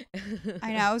sucks.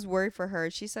 I know. I was worried for her.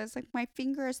 She says like my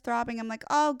finger is throbbing. I'm like,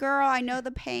 oh girl, I know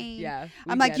the pain. Yeah,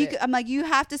 I'm like you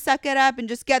have to suck it up and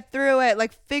just get through it.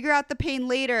 Like figure out the pain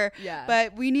later. Yeah.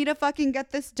 But we need to fucking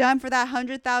get this done for that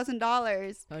 $100,000.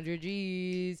 100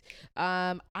 G's.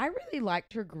 I really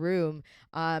liked her groom.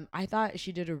 I thought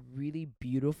she did a really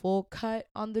beautiful cut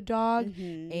on the dog,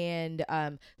 and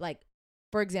like.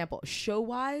 For example, show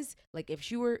wise, like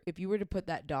if you were to put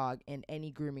that dog in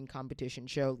any grooming competition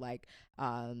show, like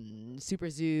Super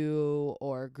Zoo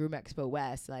or Groom Expo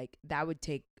West, like that would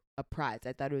take a prize.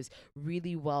 I thought it was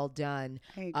really well done.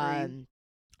 I agree.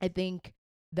 I think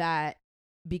that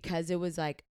because it was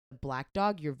like a black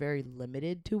dog, you're very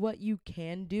limited to what you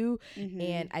can do.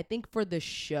 And I think for the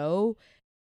show,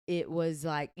 it was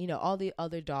like, you know, all the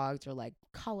other dogs are like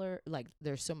color, like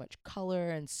there's so much color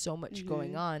and so much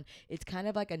going on. It's kind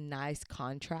of like a nice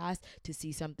contrast to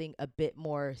see something a bit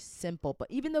more simple. But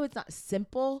even though it's not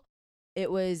simple,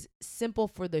 it was simple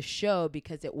for the show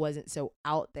because it wasn't so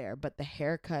out there. But the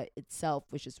haircut itself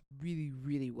was just really,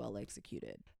 really well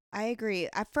executed. I agree.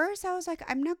 At first, I was like,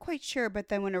 I'm not quite sure. But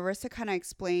then when Arissa kind of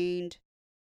explained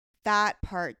that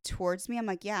part towards me, I'm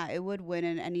like, yeah, it would win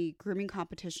in any grooming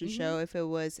competition show if it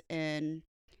was in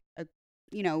a,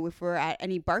 you know, if we're at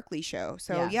any Barkley show.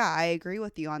 So yeah, I agree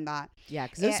with you on that. Yeah,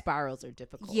 because those spirals are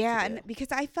difficult. Yeah, and because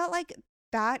I felt like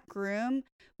that groom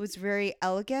was very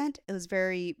elegant. It was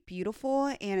very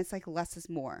beautiful, and it's like less is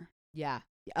more. Yeah,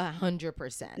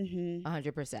 100%.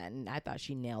 100%. And I thought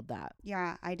she nailed that.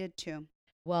 Yeah, I did too.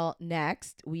 Well,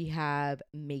 next we have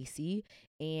Macy,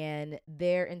 and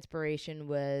their inspiration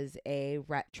was a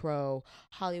retro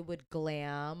Hollywood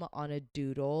glam on a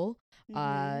doodle.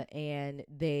 And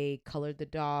they colored the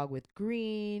dog with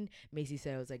green. Macy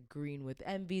said it was like green with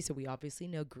envy, so we obviously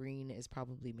know green is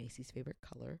probably Macy's favorite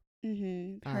color.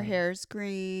 Her hair's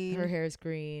green. Her hair is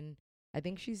green. I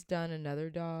think she's done another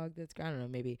dog that's, I don't know,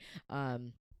 maybe.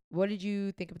 What did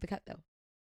you think of the cut though?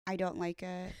 I don't like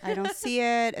it. I don't see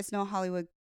it. It's no Hollywood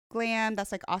glam.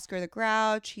 That's like Oscar the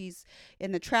Grouch. He's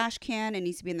in the trash can. It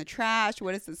needs to be in the trash.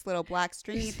 What is this little black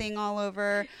stringy thing all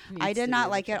over? I did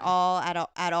not like it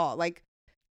at all. Like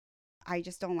I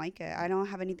just don't like it. I don't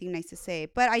have anything nice to say.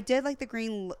 But I did like the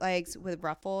green legs with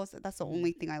ruffles. That's the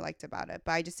only thing I liked about it.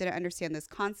 But I just didn't understand this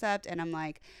concept. And I'm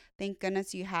like, thank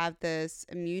goodness you have this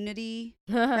immunity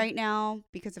right now.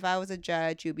 Because if I was a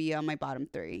judge, you'd be on my bottom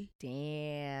 3.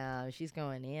 Damn, she's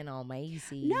going in on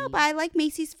Macy. No, but I like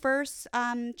Macy's first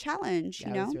challenge, Yeah,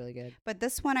 you it know? was really good. But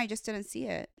this one, I just didn't see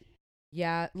it.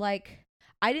 Yeah, like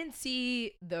I didn't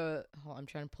see the. Hold on, I'm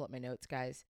trying to pull up my notes,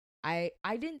 guys. I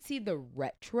didn't see the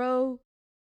retro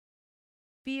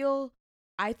feel.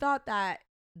 I thought that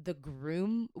the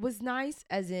groom was nice,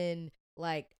 as in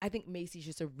like I think Macy's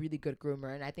just a really good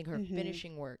groomer, and I think her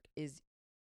finishing work is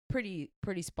pretty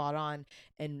spot on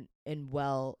and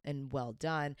well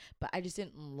done. But I just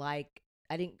didn't like.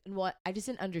 I just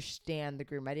didn't understand the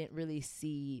groom. I didn't really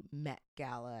see Met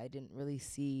Gala. I didn't really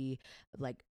see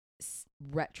like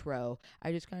retro.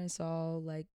 I just kind of saw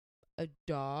like a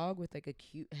dog with like a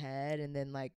cute head and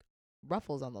then like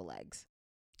ruffles on the legs.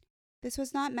 This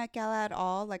was not Met Gala at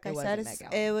all. Like I said,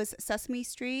 it was Sesame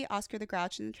Street, Oscar the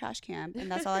Grouch, and the Trash Can.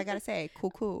 And that's all I got to say.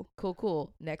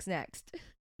 Cool. Next.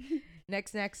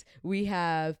 Next, we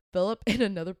have Philip and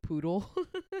another poodle.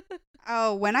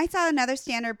 Oh, when I saw another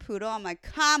standard poodle, I'm like,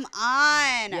 come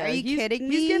on. Yeah, are you kidding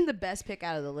me? He's getting the best pick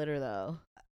out of the litter, though.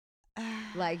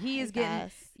 Like, he is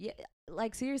getting... Yeah,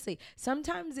 like, seriously.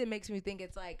 Sometimes it makes me think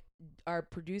it's like, are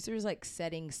producers, like,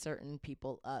 setting certain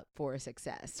people up for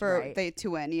success, right?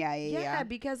 To win. Yeah.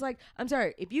 Because, like, I'm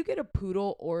sorry. If you get a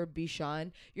poodle or a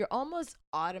Bichon, you're almost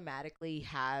automatically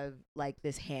have, like,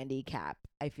 this handicap,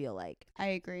 I feel like. I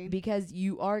agree. Because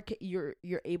you're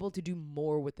able to do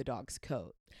more with the dog's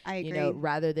coat. I agree. You know,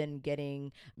 rather than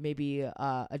getting maybe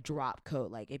a drop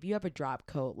coat. Like, if you have a drop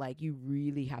coat, like, you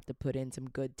really have to put in some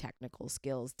good technical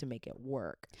skills to make it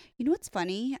work. You know what's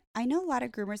funny? I know a lot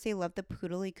of groomers, they love the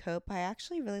poodly coat, but I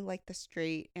actually really like the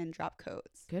straight and drop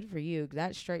coats. Good for you.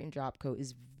 That straight and drop coat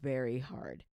is very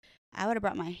hard. I would have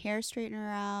brought my hair straightener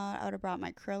out. I would have brought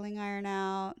my curling iron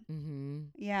out.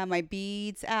 Yeah, my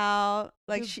beads out.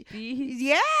 Like beads?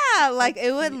 Yeah, like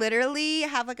it would literally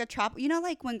have like a trop. You know,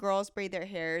 like when girls braid their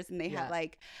hairs and they have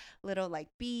like little like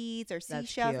beads or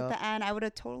seashells at the end. I would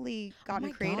have totally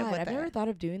gotten creative with it. I've never thought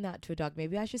of doing that to a dog.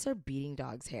 Maybe I should start beating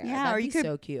dogs' hair. Yeah, that'd be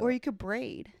so cute. Or you could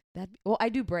braid. Well, I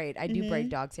do braid. I do braid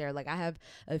dogs' hair. Like I have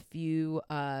a few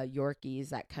Yorkies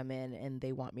that come in and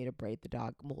they want me to braid the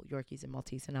dog. Well, Yorkies and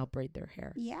Maltese, and I'll braid their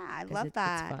hair. Yeah, I love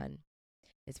that.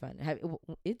 It's fun.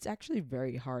 It's actually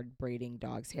very hard braiding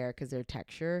dogs' hair because their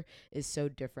texture is so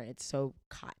different. It's so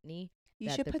cottony. You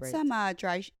should put some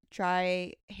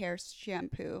dry hair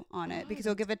shampoo on it because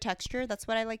it'll give it texture. That's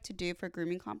what I like to do for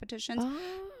grooming competitions.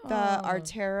 The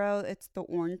Artero, it's the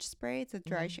orange spray. It's a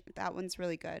dry that one's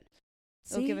really good.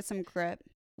 It'll give it some grip.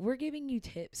 We're giving you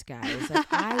tips, guys. Like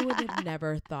I would have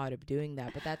never thought of doing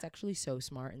that, but that's actually so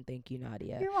smart. And thank you,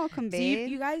 Nadia. You're welcome, babe.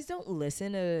 See, you guys don't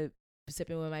listen to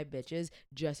Sipping with My Bitches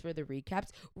just for the recaps.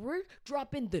 We're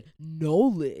dropping the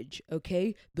knowledge,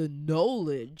 okay? The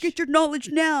knowledge. Get your knowledge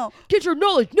now. Get your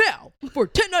knowledge now. For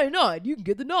 $10.99, you can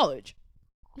get the knowledge.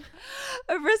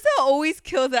 Arissa always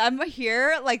kills it. I'm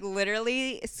here like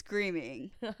literally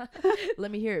screaming. Let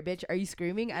me hear it, bitch. Are you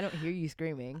screaming? I don't hear you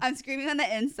screaming. I'm screaming on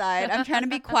the inside. I'm trying to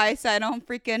be quiet so I don't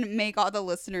freaking make all the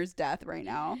listeners death right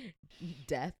now.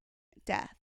 Death, yeah.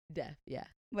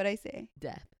 What'd I say?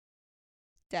 Death.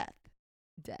 Yeah.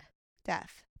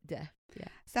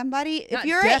 Somebody, if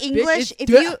you're an English, if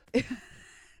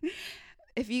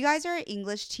you guys are an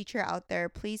English teacher out there,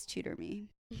 please tutor me.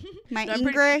 My English, I'm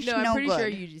pretty good. sure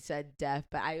you just said deaf,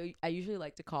 but I usually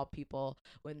like to call people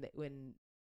when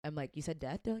I'm like, you said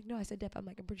death? They're like, no, I said deaf. I'm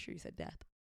like, I'm pretty sure you said death.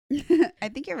 I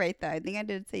think you're right though. I think I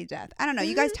did say death. I don't know.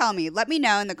 You guys tell me. Let me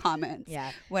know in the comments.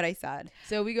 What I said.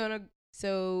 So we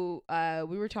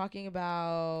were talking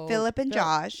about Philip and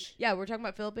Josh. Yeah, we're talking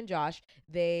about Philip and Josh.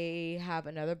 They have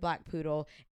another black poodle,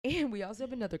 and we also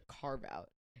have another carve out.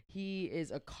 He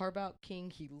is a carve out king.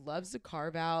 He loves to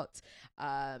carve out.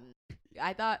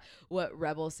 I thought what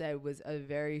Rebel said was a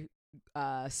very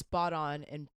spot on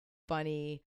and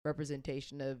funny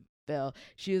representation of Phil.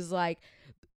 She was like,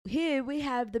 here we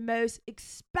have the most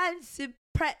expensive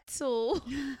pretzel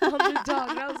on the dog.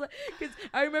 And I was like, because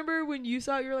I remember when you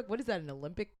saw it, you were like, what is that, an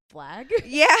Olympic flag?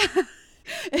 Yeah.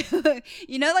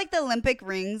 You know, like the Olympic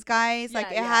rings, guys?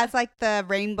 Like it has like the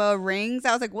rainbow rings.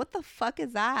 I was like, what the fuck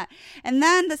is that? And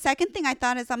then the second thing I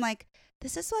thought is I'm like,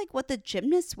 this is like what the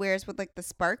gymnast wears with like the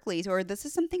sparklies, or this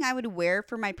is something I would wear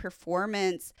for my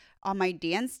performance on my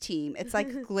dance team. It's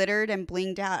like glittered and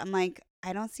blinged out. I'm like,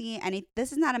 I don't see any.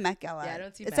 This is not a Met Gala. Yeah, I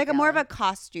don't see It's Met like more of Gala. a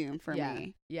costume for Yeah.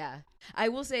 me. Yeah. I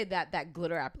will say that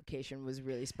glitter application was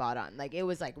really spot on. Like, it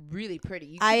was like really pretty.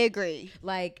 You I could- agree.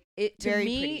 like it to Very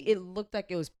me pretty. it looked like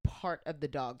it was part of the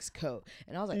dog's coat.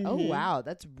 And I was like, "Oh Mhm. wow,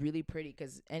 that's really pretty,"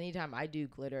 cuz anytime I do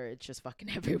glitter, it's just fucking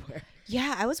everywhere.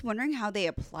 Yeah, I was wondering how they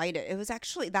applied it. It was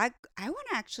actually that I want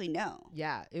to actually know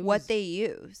Yeah, it what was they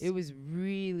used. it was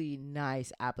really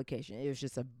nice application. It was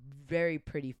just a very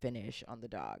pretty finish on the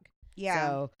dog. yeah.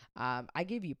 So I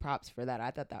give you props for that.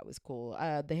 I thought that was cool.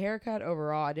 The haircut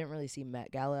overall, I didn't really see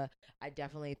Met Gala. I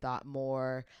definitely thought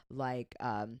more like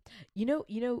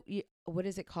what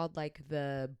is it called? Like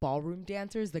the ballroom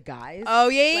dancers, the guys. Oh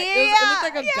yeah, Like, yeah, it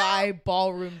looked like a yeah. guy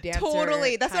ballroom dancer.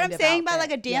 Totally. That's what I'm kind of saying about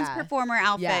like outfit. a dance Yeah. performer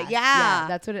outfit. Yeah,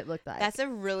 that's what it looked like. That's a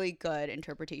really good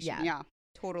interpretation. Yeah. Yeah.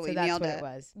 Totally so that's nailed what it. it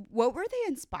was. What were they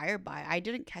inspired by? I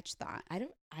didn't catch that. I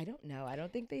don't know. I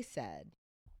don't think they said.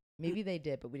 Maybe they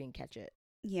did, but we didn't catch it.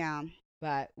 Yeah.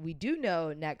 But we do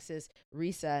know Nexus,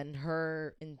 Risa, and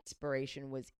her inspiration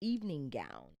was evening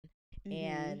gown. Mhm.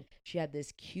 And she had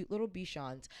this cute little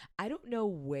Bichons. I don't know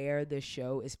where the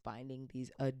show is finding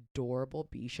these adorable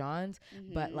Bichons,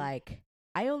 but Mhm. like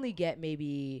I only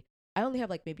have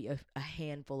like maybe a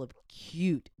handful of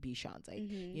cute Bichons. Like,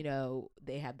 Mhm. you know,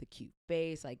 they have the cute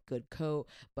face, like good coat,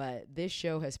 but this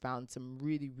show has found some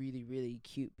really, really, really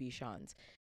cute Bichons.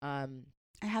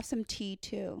 I have some tea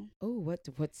too. Oh,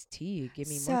 what's tea? Give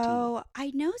me more So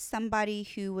I know somebody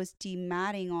who was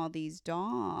dematting all these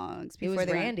dogs tea. It before was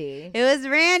they went- Randy. It was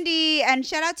Randy, and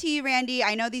shout out to you, Randy.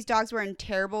 I know these dogs were in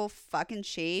terrible fucking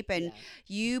shape, and Yeah.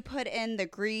 you put in the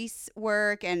grease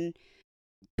work and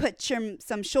put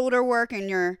some shoulder work and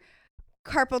your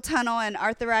carpal tunnel and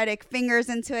arthritic fingers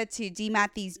into it to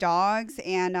demat these dogs,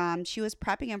 and she was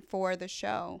prepping him for the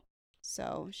show.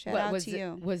 So shout out to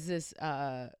you. Was this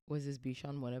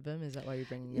Bichon one of them? Is that why you're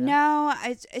bringing it up? No,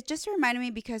 it just reminded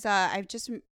me because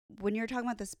when you were talking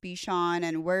about this Bichon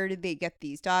and where did they get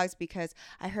these dogs, because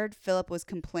I heard Philip was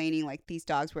complaining like these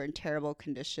dogs were in terrible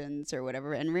conditions or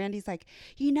whatever, and Randy's like,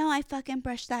 I fucking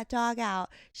brushed that dog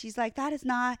out. She's like, that is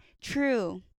not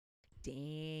true.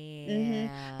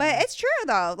 Damn. But it's true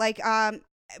though. Like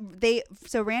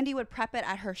so Randy would prep it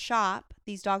at her shop.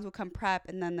 These dogs would come prep,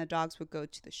 and then the dogs would go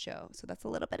to the show. So that's a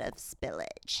little bit of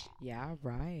spillage. Yeah,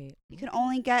 right. You can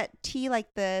only get tea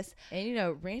like this. And you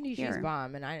know, Randy, she's Here.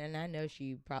 bomb, and I know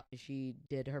she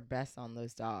did her best on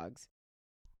those dogs.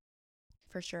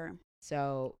 For sure.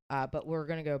 So, but we're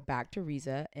gonna go back to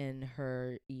Riza in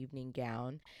her evening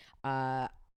gown.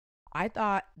 I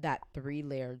thought that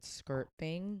 3-layered skirt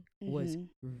thing was Mhm.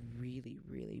 really,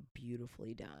 really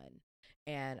beautifully done.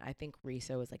 And I think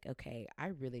Risa was like, okay, I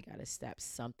really got to step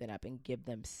something up and give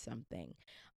them something.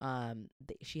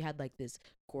 She had like this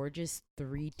gorgeous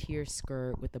 3-tier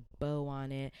skirt with a bow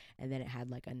on it. And then it had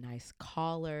like a nice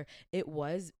collar. It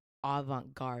was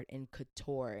avant-garde and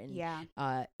couture. And Yeah.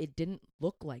 it didn't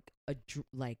look like a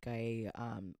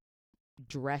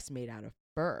dress made out of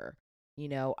fur. You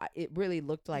know, it really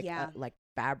looked like Yeah. like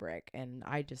fabric, and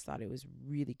I just thought it was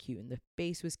really cute, and the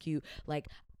face was cute. Like,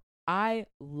 I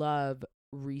love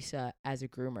Risa as a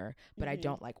groomer, but I Mhm.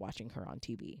 don't like watching her on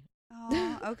TV.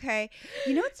 Oh, okay.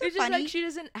 You know what's so It's just funny? like she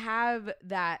doesn't have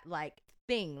that like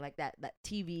thing, like that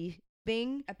TV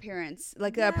thing. Appearance,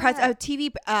 like Yeah. a TV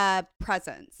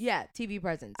presence. Yeah, TV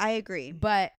presence. I agree.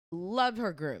 But love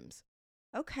her grooms.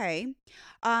 Okay.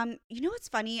 You know what's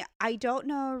funny? I don't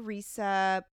know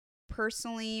Risa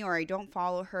personally, or I don't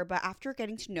follow her, but after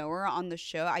getting to know her on the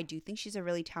show, I do think she's a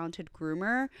really talented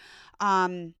groomer.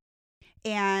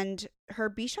 And her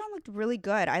Bichon looked really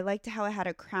good. I liked how it had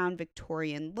a Crown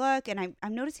Victorian look, and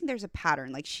I'm noticing there's a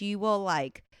pattern. Like, she will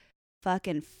like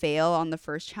fucking fail on the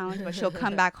first challenge, but she'll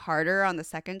come back harder on the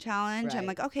second challenge. I'm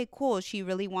Right. like, okay, cool. She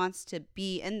really wants to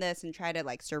be in this and try to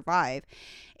like survive.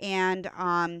 And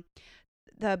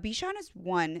the Bichon is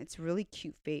one. It's really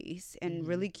cute face and Mhm.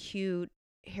 really cute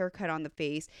haircut on the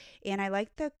face, and I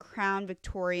like the Crown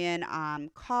Victorian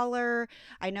collar.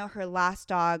 I know her last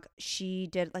dog, she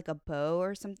did like a bow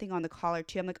or something on the collar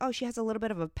too. I'm like, oh, she has a little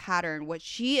bit of a pattern. What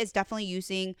she is definitely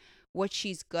using what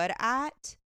she's good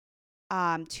at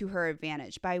to her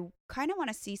advantage, but I kind of want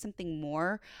to see something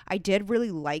more. I did really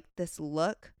like this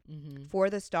look Mm-hmm. for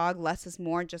this dog. Less is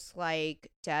more, just like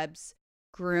Deb's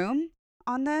groom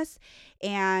on this,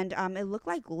 and it looked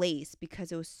like lace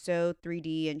because it was so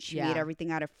 3D, and she Yeah. made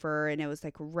everything out of fur, and it was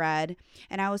like red.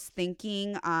 And I was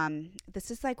thinking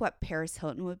this is like what Paris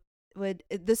Hilton would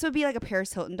this would be like a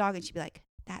Paris Hilton dog, and she'd be like,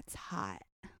 that's hot,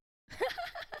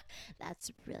 That's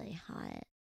really hot.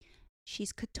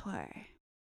 she's couture,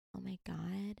 Oh my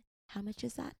god. How much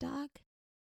is that dog?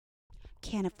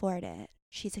 can't afford it.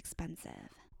 she's expensive.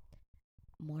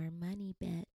 More money,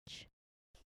 bitch.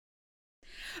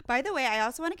 By the way, I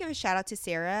also want to give a shout out to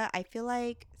Sarah. I feel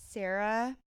like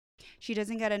Sarah, she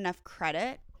doesn't get enough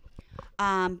credit.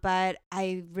 But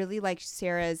I really like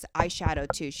Sarah's eyeshadow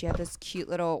too. She had this cute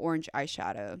little orange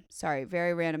eyeshadow. Sorry,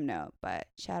 very random note, but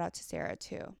shout out to Sarah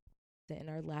too. And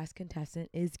our last contestant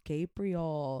is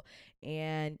Gabriel.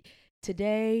 And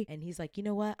today, and he's like, you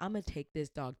know what? I'm going to take this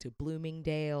dog to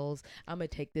Bloomingdale's. I'm going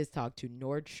to take this dog to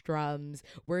Nordstrom's.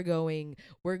 We're going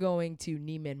to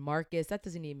Neiman Marcus. That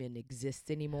doesn't even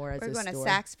exist anymore as a store. We're going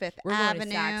to Saks Fifth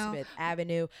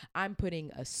Avenue. I'm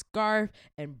putting a scarf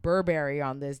and Burberry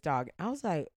on this dog. I was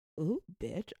like, ooh,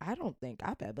 bitch, I don't think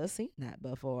I've ever seen that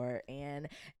before. And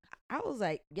I was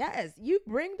like, yes, you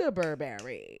bring the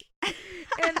Burberry.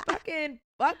 And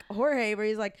fuck Jorge, where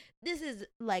he's like, this is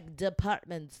like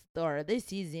department store.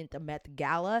 This isn't a Met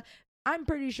Gala. I'm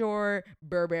pretty sure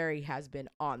Burberry has been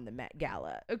on the Met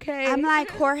Gala. Okay. I'm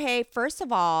like, Jorge, first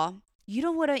of all, you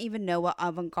wouldn't even know what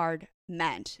avant-garde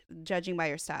meant, judging by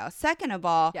your style. Second of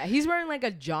all, yeah, he's wearing like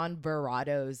a John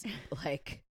Verado's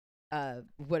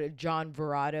John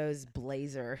Verado's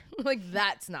blazer. Like,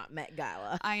 that's not Met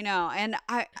Gala. I know. And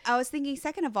I was thinking,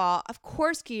 second of all, of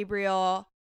course, Gabriel,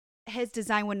 his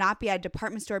design would not be at a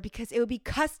department store because it would be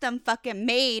custom fucking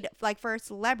made like for a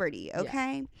celebrity.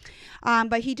 Okay. Yeah.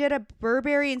 But he did a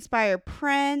Burberry inspired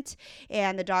print,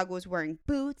 and the dog was wearing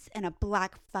boots and a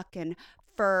black fucking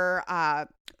fur,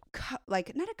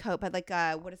 like not a coat, but like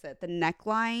what is it? The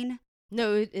neckline.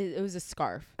 No, it was a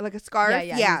scarf. Like a scarf?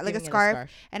 Yeah, like a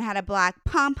scarf. And had a black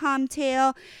pom-pom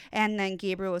tail. And then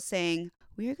Gabriel was saying,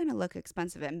 we're going to look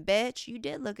expensive. And bitch, you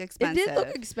did look expensive. It did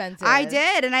look expensive. I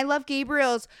did. And I love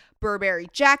Gabriel's Burberry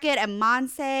jacket. And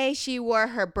Monse, she wore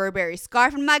her Burberry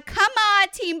scarf. I'm like, come on,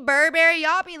 Team Burberry.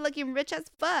 Y'all be looking rich as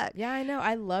fuck. Yeah, I know.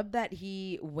 I love that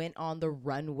he went on the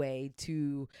runway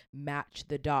to match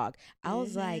the dog. I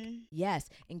was like, yes.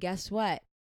 And guess what?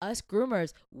 Us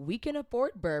groomers, we can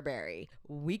afford Burberry.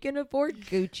 We can afford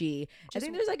Gucci. I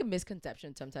think there's like a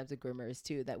misconception sometimes with groomers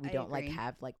too, that we don't like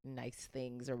have like nice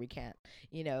things, or we can't,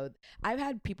 I've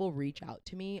had people reach out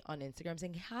to me on Instagram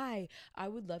saying, hi, I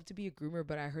would love to be a groomer,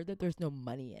 but I heard that there's no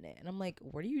money in it. And I'm like,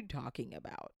 what are you talking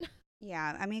about?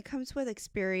 Yeah, I mean, it comes with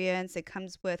experience. It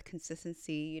comes with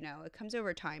consistency. It comes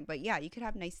over time. But yeah, you could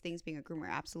have nice things being a groomer.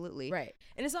 Absolutely. Right.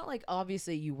 And it's not like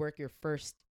obviously you work your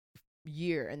first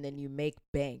year and then you make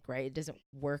bank, right? It doesn't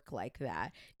work like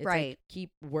that. It's right. Like,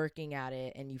 keep working at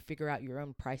it and you figure out your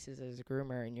own prices as a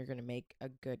groomer, and you're gonna make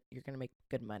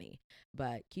good money.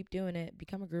 But keep doing it.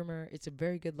 Become a groomer. It's a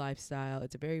very good lifestyle.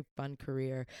 It's a very fun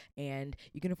career, and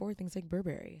you can afford things like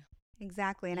Burberry.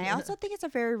 Exactly. And I also think it's a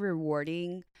very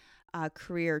rewarding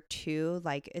career too.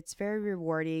 Like, it's very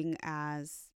rewarding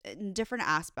as in different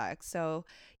aspects. So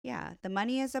yeah, the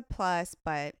money is a plus,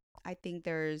 but I think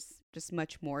there's just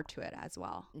much more to it as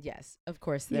well. Yes, of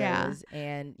course there is.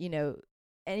 And,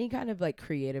 any kind of like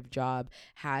creative job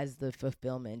has the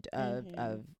fulfillment of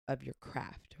your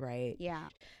craft, right? Yeah.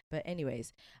 But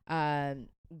anyways,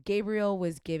 Gabriel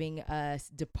was giving us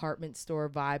department store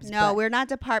vibes. No, we're not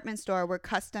department store. We're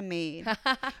custom made.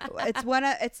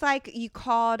 It's like you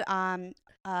called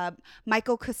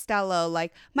Michael Costello,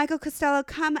 like, Michael Costello,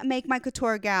 come make my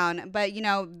couture gown. But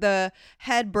the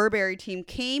head Burberry team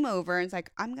came over and it's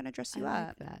like, I'm gonna dress you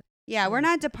up. Like that. Yeah, we're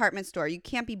not a department store. You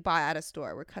can't be bought at a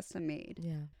store. We're custom made.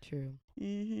 Yeah, true.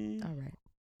 All right.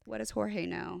 What does Jorge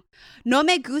know? No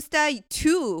me gusta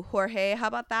too, Jorge. How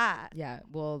about that? Yeah,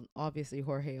 well, obviously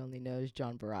Jorge only knows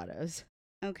John Verado's.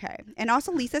 Okay. And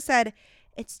also Lisa said,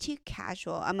 it's too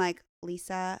casual. I'm like,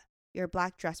 Lisa, your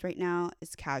black dress right now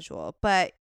is casual,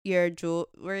 but your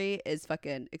jewelry is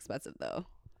fucking expensive though.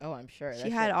 Oh, I'm sure.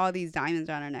 She had all these diamonds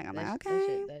around her neck. I'm like,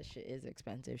 okay. That shit is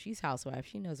expensive. She's housewife.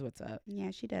 She knows what's up. Yeah,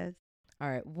 she does. All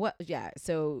right.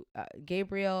 So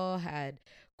Gabriel had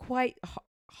quite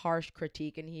harsh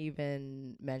critique, and he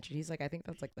even mentioned, he's like, I think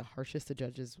that's like the harshest the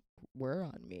judges were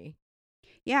on me.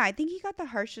 Yeah, I think he got the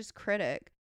harshest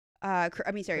critic.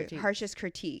 Harshest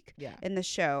critique in the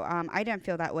show. I didn't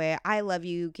feel that way. I love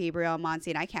you, Gabriel, Monse,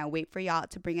 and I can't wait for y'all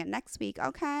to bring it next week.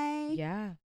 Okay.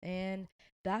 Yeah. And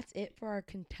that's it for our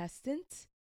contestants.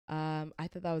 I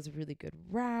thought that was a really good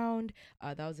round.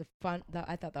 I thought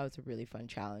that was a really fun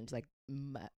challenge, like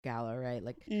Gala, right?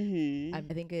 Like, I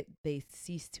think they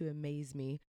cease to amaze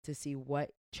me to see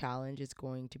what challenge is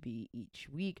going to be each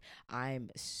week. I'm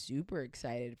super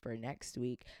excited for next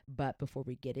week, but before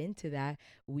we get into that,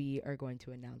 we are going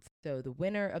to announce. So the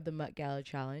winner of the Met Gala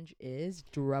challenge is,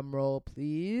 drum roll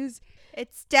please,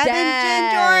 it's Devin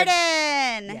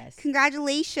Jordan. Yes,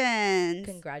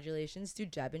 congratulations to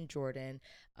Devin Jordan.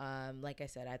 Like I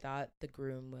said, I thought the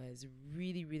groom was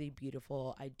really, really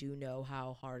beautiful. I do know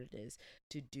how hard it is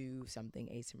to do something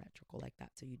asymmetrical like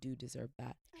that, so you do deserve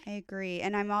that. I agree.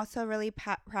 And I'm also really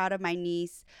proud of my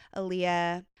niece,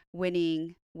 Aaliyah,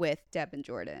 winning with Deb and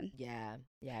Jordan. Yeah.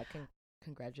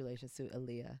 Congratulations to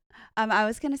Aaliyah. I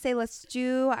was going to say, let's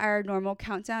do our normal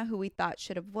countdown, who we thought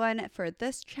should have won for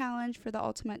this challenge, for the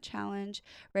ultimate challenge.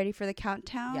 Ready for the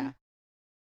countdown? Yeah.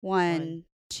 1,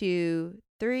 2,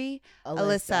 3.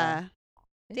 Alyssa.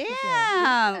 Damn.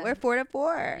 Yeah. We're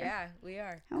 4-4. Yeah, we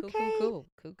are. Okay. Cool.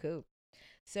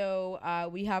 So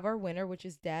we have our winner, which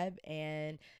is Deb,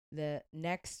 and the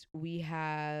next we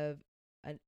have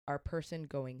our person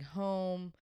going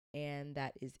home, and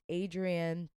that is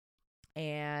Adrian.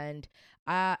 And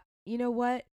you know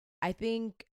what? I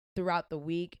think throughout the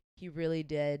week he really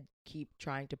did keep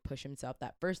trying to push himself.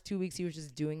 That first 2 weeks he was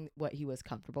just doing what he was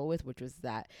comfortable with, which was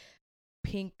that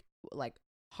pink, like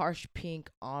harsh pink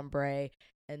ombre.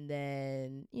 And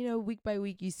then, week by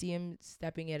week you see him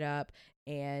stepping it up,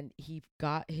 and he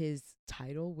got his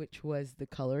title, which was the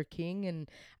Color King. And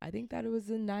I think that it was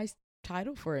a nice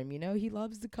title for him. He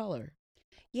loves the color.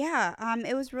 Yeah,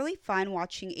 it was really fun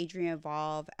watching Adrian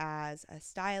evolve as a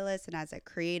stylist and as a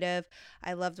creative.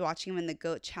 I loved watching him in the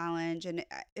GOAT challenge, and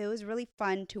it was really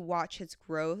fun to watch his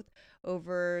growth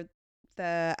over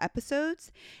the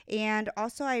episodes. And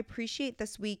also, I appreciate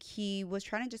this week he was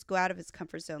trying to just go out of his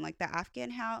comfort zone, like the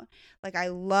Afghan house. Like, I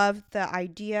loved the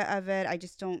idea of it. I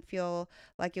just don't feel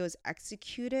like it was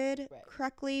executed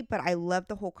correctly, but I love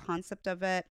the whole concept of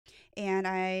it. And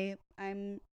I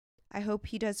hope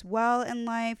he does well in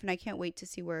life, and I can't wait to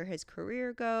see where his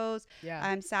career goes. Yeah.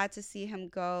 I'm sad to see him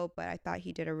go, but I thought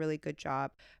he did a really good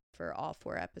job for all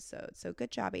 4 episodes. So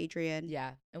good job, Adrian.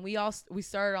 Yeah. And we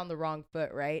started on the wrong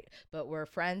foot, right? But we're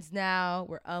friends now.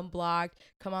 We're unblocked.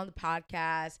 Come on the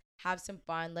podcast. Have some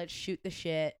fun. Let's shoot the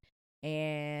shit.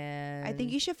 And I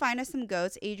think you should find us some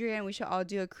goats, Adrian. We should all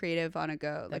do a creative on a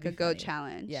goat, like a goat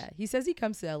challenge. Yeah, he says he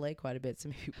comes to LA quite a bit.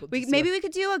 Some people. Maybe we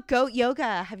could do a goat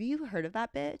yoga. Have you heard of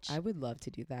that, bitch? I would love to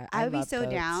do that. I would be so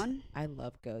goats. down. I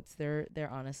love goats. They're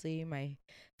honestly my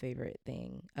favorite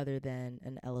thing, other than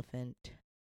an elephant.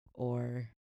 Or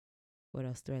what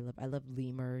else do I love? I love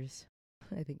lemurs.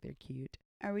 I think they're cute.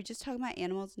 Are we just talking about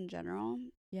animals in general?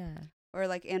 Yeah. Or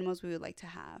like animals we would like to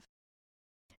have?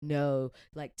 No,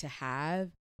 like to have,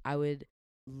 I would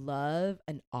love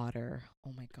an otter.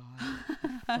 Oh my God.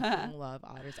 I fucking love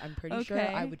otters. I'm pretty sure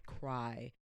I would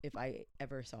cry if I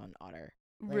ever saw an otter.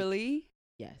 Like, really?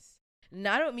 Yes. And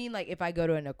I don't mean like if I go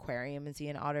to an aquarium and see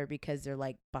an otter, because they're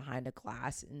like behind a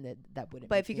glass, and that wouldn't.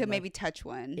 But if you could maybe touch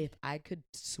one. If I could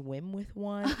swim with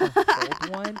one or hold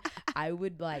one, I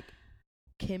would like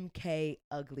Kim K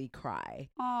ugly cry.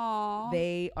 Aww.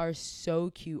 They are so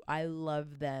cute. I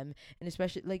love them. And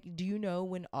especially, like, do you know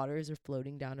when otters are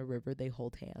floating down a river, they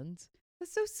hold hands?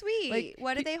 That's so sweet. Like,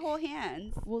 why do they hold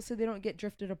hands? Well, so they don't get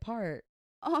drifted apart.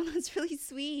 Oh, that's really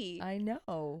sweet. I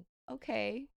know.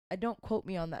 Okay. Don't quote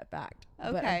me on that fact.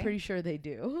 Okay. But I'm pretty sure they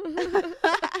do.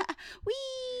 Wee!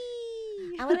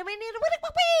 I want to wee.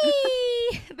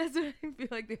 That's what I feel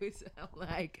like they would sound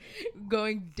like,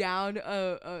 going down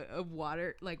a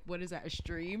water, like, what is that, a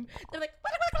stream? They're like,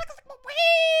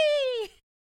 wee.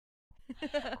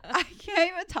 I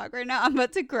can't even talk right now. I'm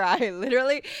about to cry.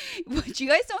 Literally, what you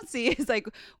guys don't see is like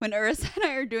when Arissa and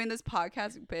I are doing this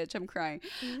podcast, bitch, I'm crying.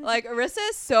 Like, Arissa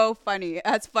is so funny.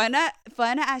 As fun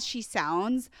as she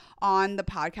sounds on the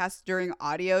podcast during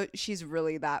audio, she's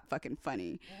really that fucking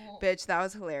funny. Bitch, that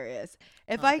was hilarious.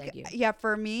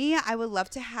 For me, I would love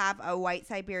to have a white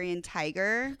Siberian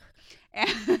tiger.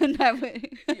 And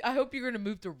I hope you're gonna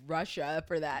move to Russia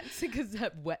for that, because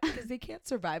they can't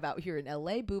survive out here in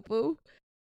LA, boo boo.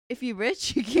 If you're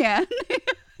rich, you can.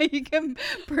 You can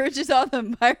purchase all the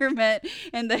environment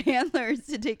and the handlers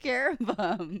to take care of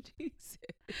them. Jesus.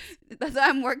 That's why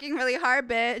I'm working really hard,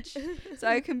 bitch. So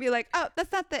I can be like, oh,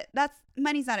 that's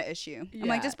money's not an issue. Yeah. I'm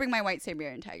like, just bring my white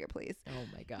Siberian tiger, please. Oh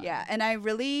my God. Yeah. And I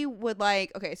really would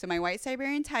like, okay, so my white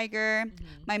Siberian tiger,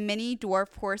 my mini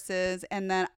dwarf horses,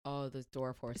 and then those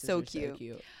dwarf horses so are cute. So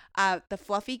cute. The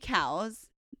fluffy cows.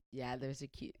 Yeah, those are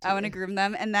cute too. I want to groom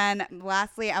them. And then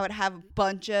lastly, I would have a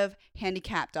bunch of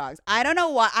handicapped dogs. I don't know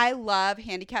why. I love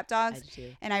handicapped dogs. I do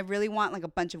too. And I really want like a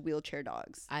bunch of wheelchair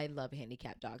dogs. I love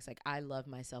handicapped dogs. Like, I love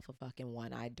myself a fucking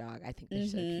one-eyed dog. I think they're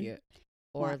so cute.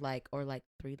 or What? like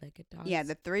three-legged dogs. Yeah,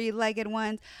 the 3-legged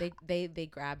ones. they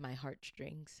grab my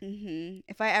heartstrings.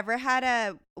 If I ever had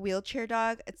a wheelchair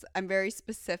dog, I'm very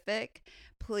specific.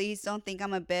 Please don't think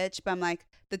I'm a bitch, but I'm like,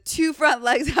 the 2 front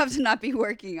legs have to not be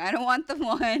working. I don't want the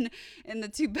one and the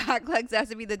 2 back legs. It has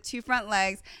to be the 2 front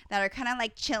legs that are kind of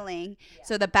like chilling. Yeah.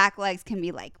 So the back legs can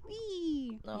be like,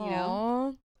 wee. You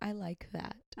know? I like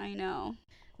that. I know.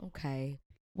 Okay.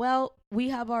 Well, we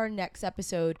have our next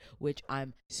episode, which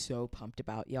I'm so pumped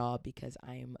about, y'all, because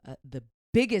I'm the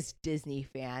biggest Disney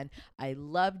fan. I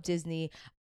love Disney.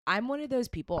 I'm one of those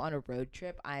people on a road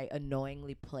trip. I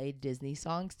annoyingly play Disney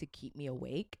songs to keep me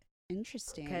awake.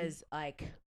 Interesting. Because,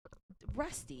 like,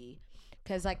 Rusty.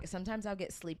 Because, like, sometimes I'll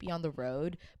get sleepy on the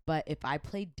road, but if I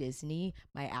play Disney,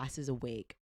 my ass is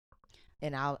awake.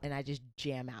 And I just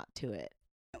jam out to it.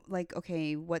 Like,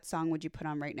 okay, what song would you put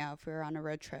on right now if we were on a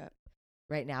road trip?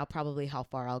 Right now, probably How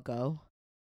Far I'll Go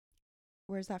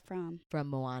Where's that from? from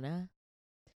Moana.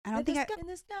 I don't think I. In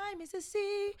the sky is a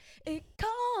sea, it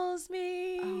calls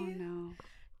me. Oh no,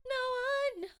 No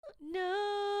one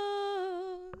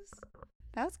knows.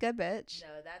 that was good, bitch. No,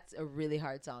 that's a really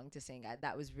hard song to sing.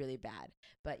 That was really bad.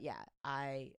 But yeah,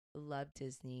 I love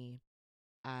Disney.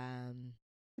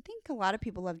 I think a lot of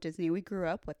people love Disney. We grew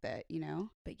up with it, you know.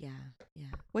 But yeah.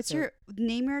 What's So, your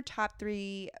name? Your top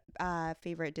 3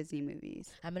 favorite Disney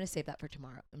movies? I'm gonna save that for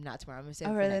tomorrow. Not tomorrow. I'm gonna save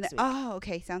Oh, it for really? next week. Oh,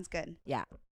 okay, sounds good.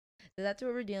 So that's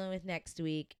what we're dealing with next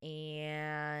week,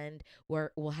 and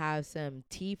we'll have some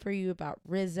tea for you about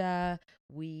RZA.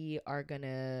 We are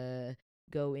gonna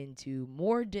go into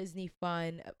more Disney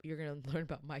fun. You're gonna learn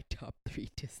about my top 3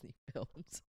 Disney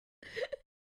films.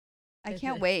 I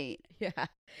can't wait. Yeah,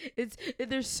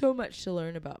 there's so much to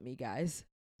learn about me, guys.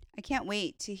 I can't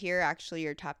wait to hear actually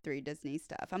your top 3 Disney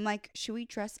stuff. I'm like, should we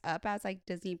dress up as like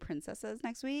Disney princesses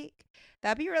next week?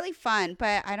 That'd be really fun,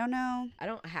 but I don't know.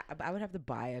 I would have to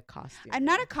buy a costume. I'm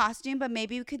not a costume, but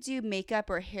maybe we could do makeup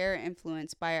or hair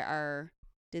influenced by our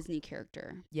Disney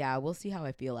character. Yeah, we'll see how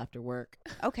I feel after work.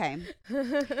 Okay.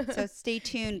 So stay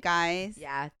tuned, guys.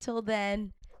 yeah, till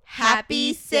then.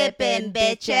 Happy sippin',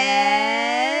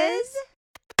 bitches.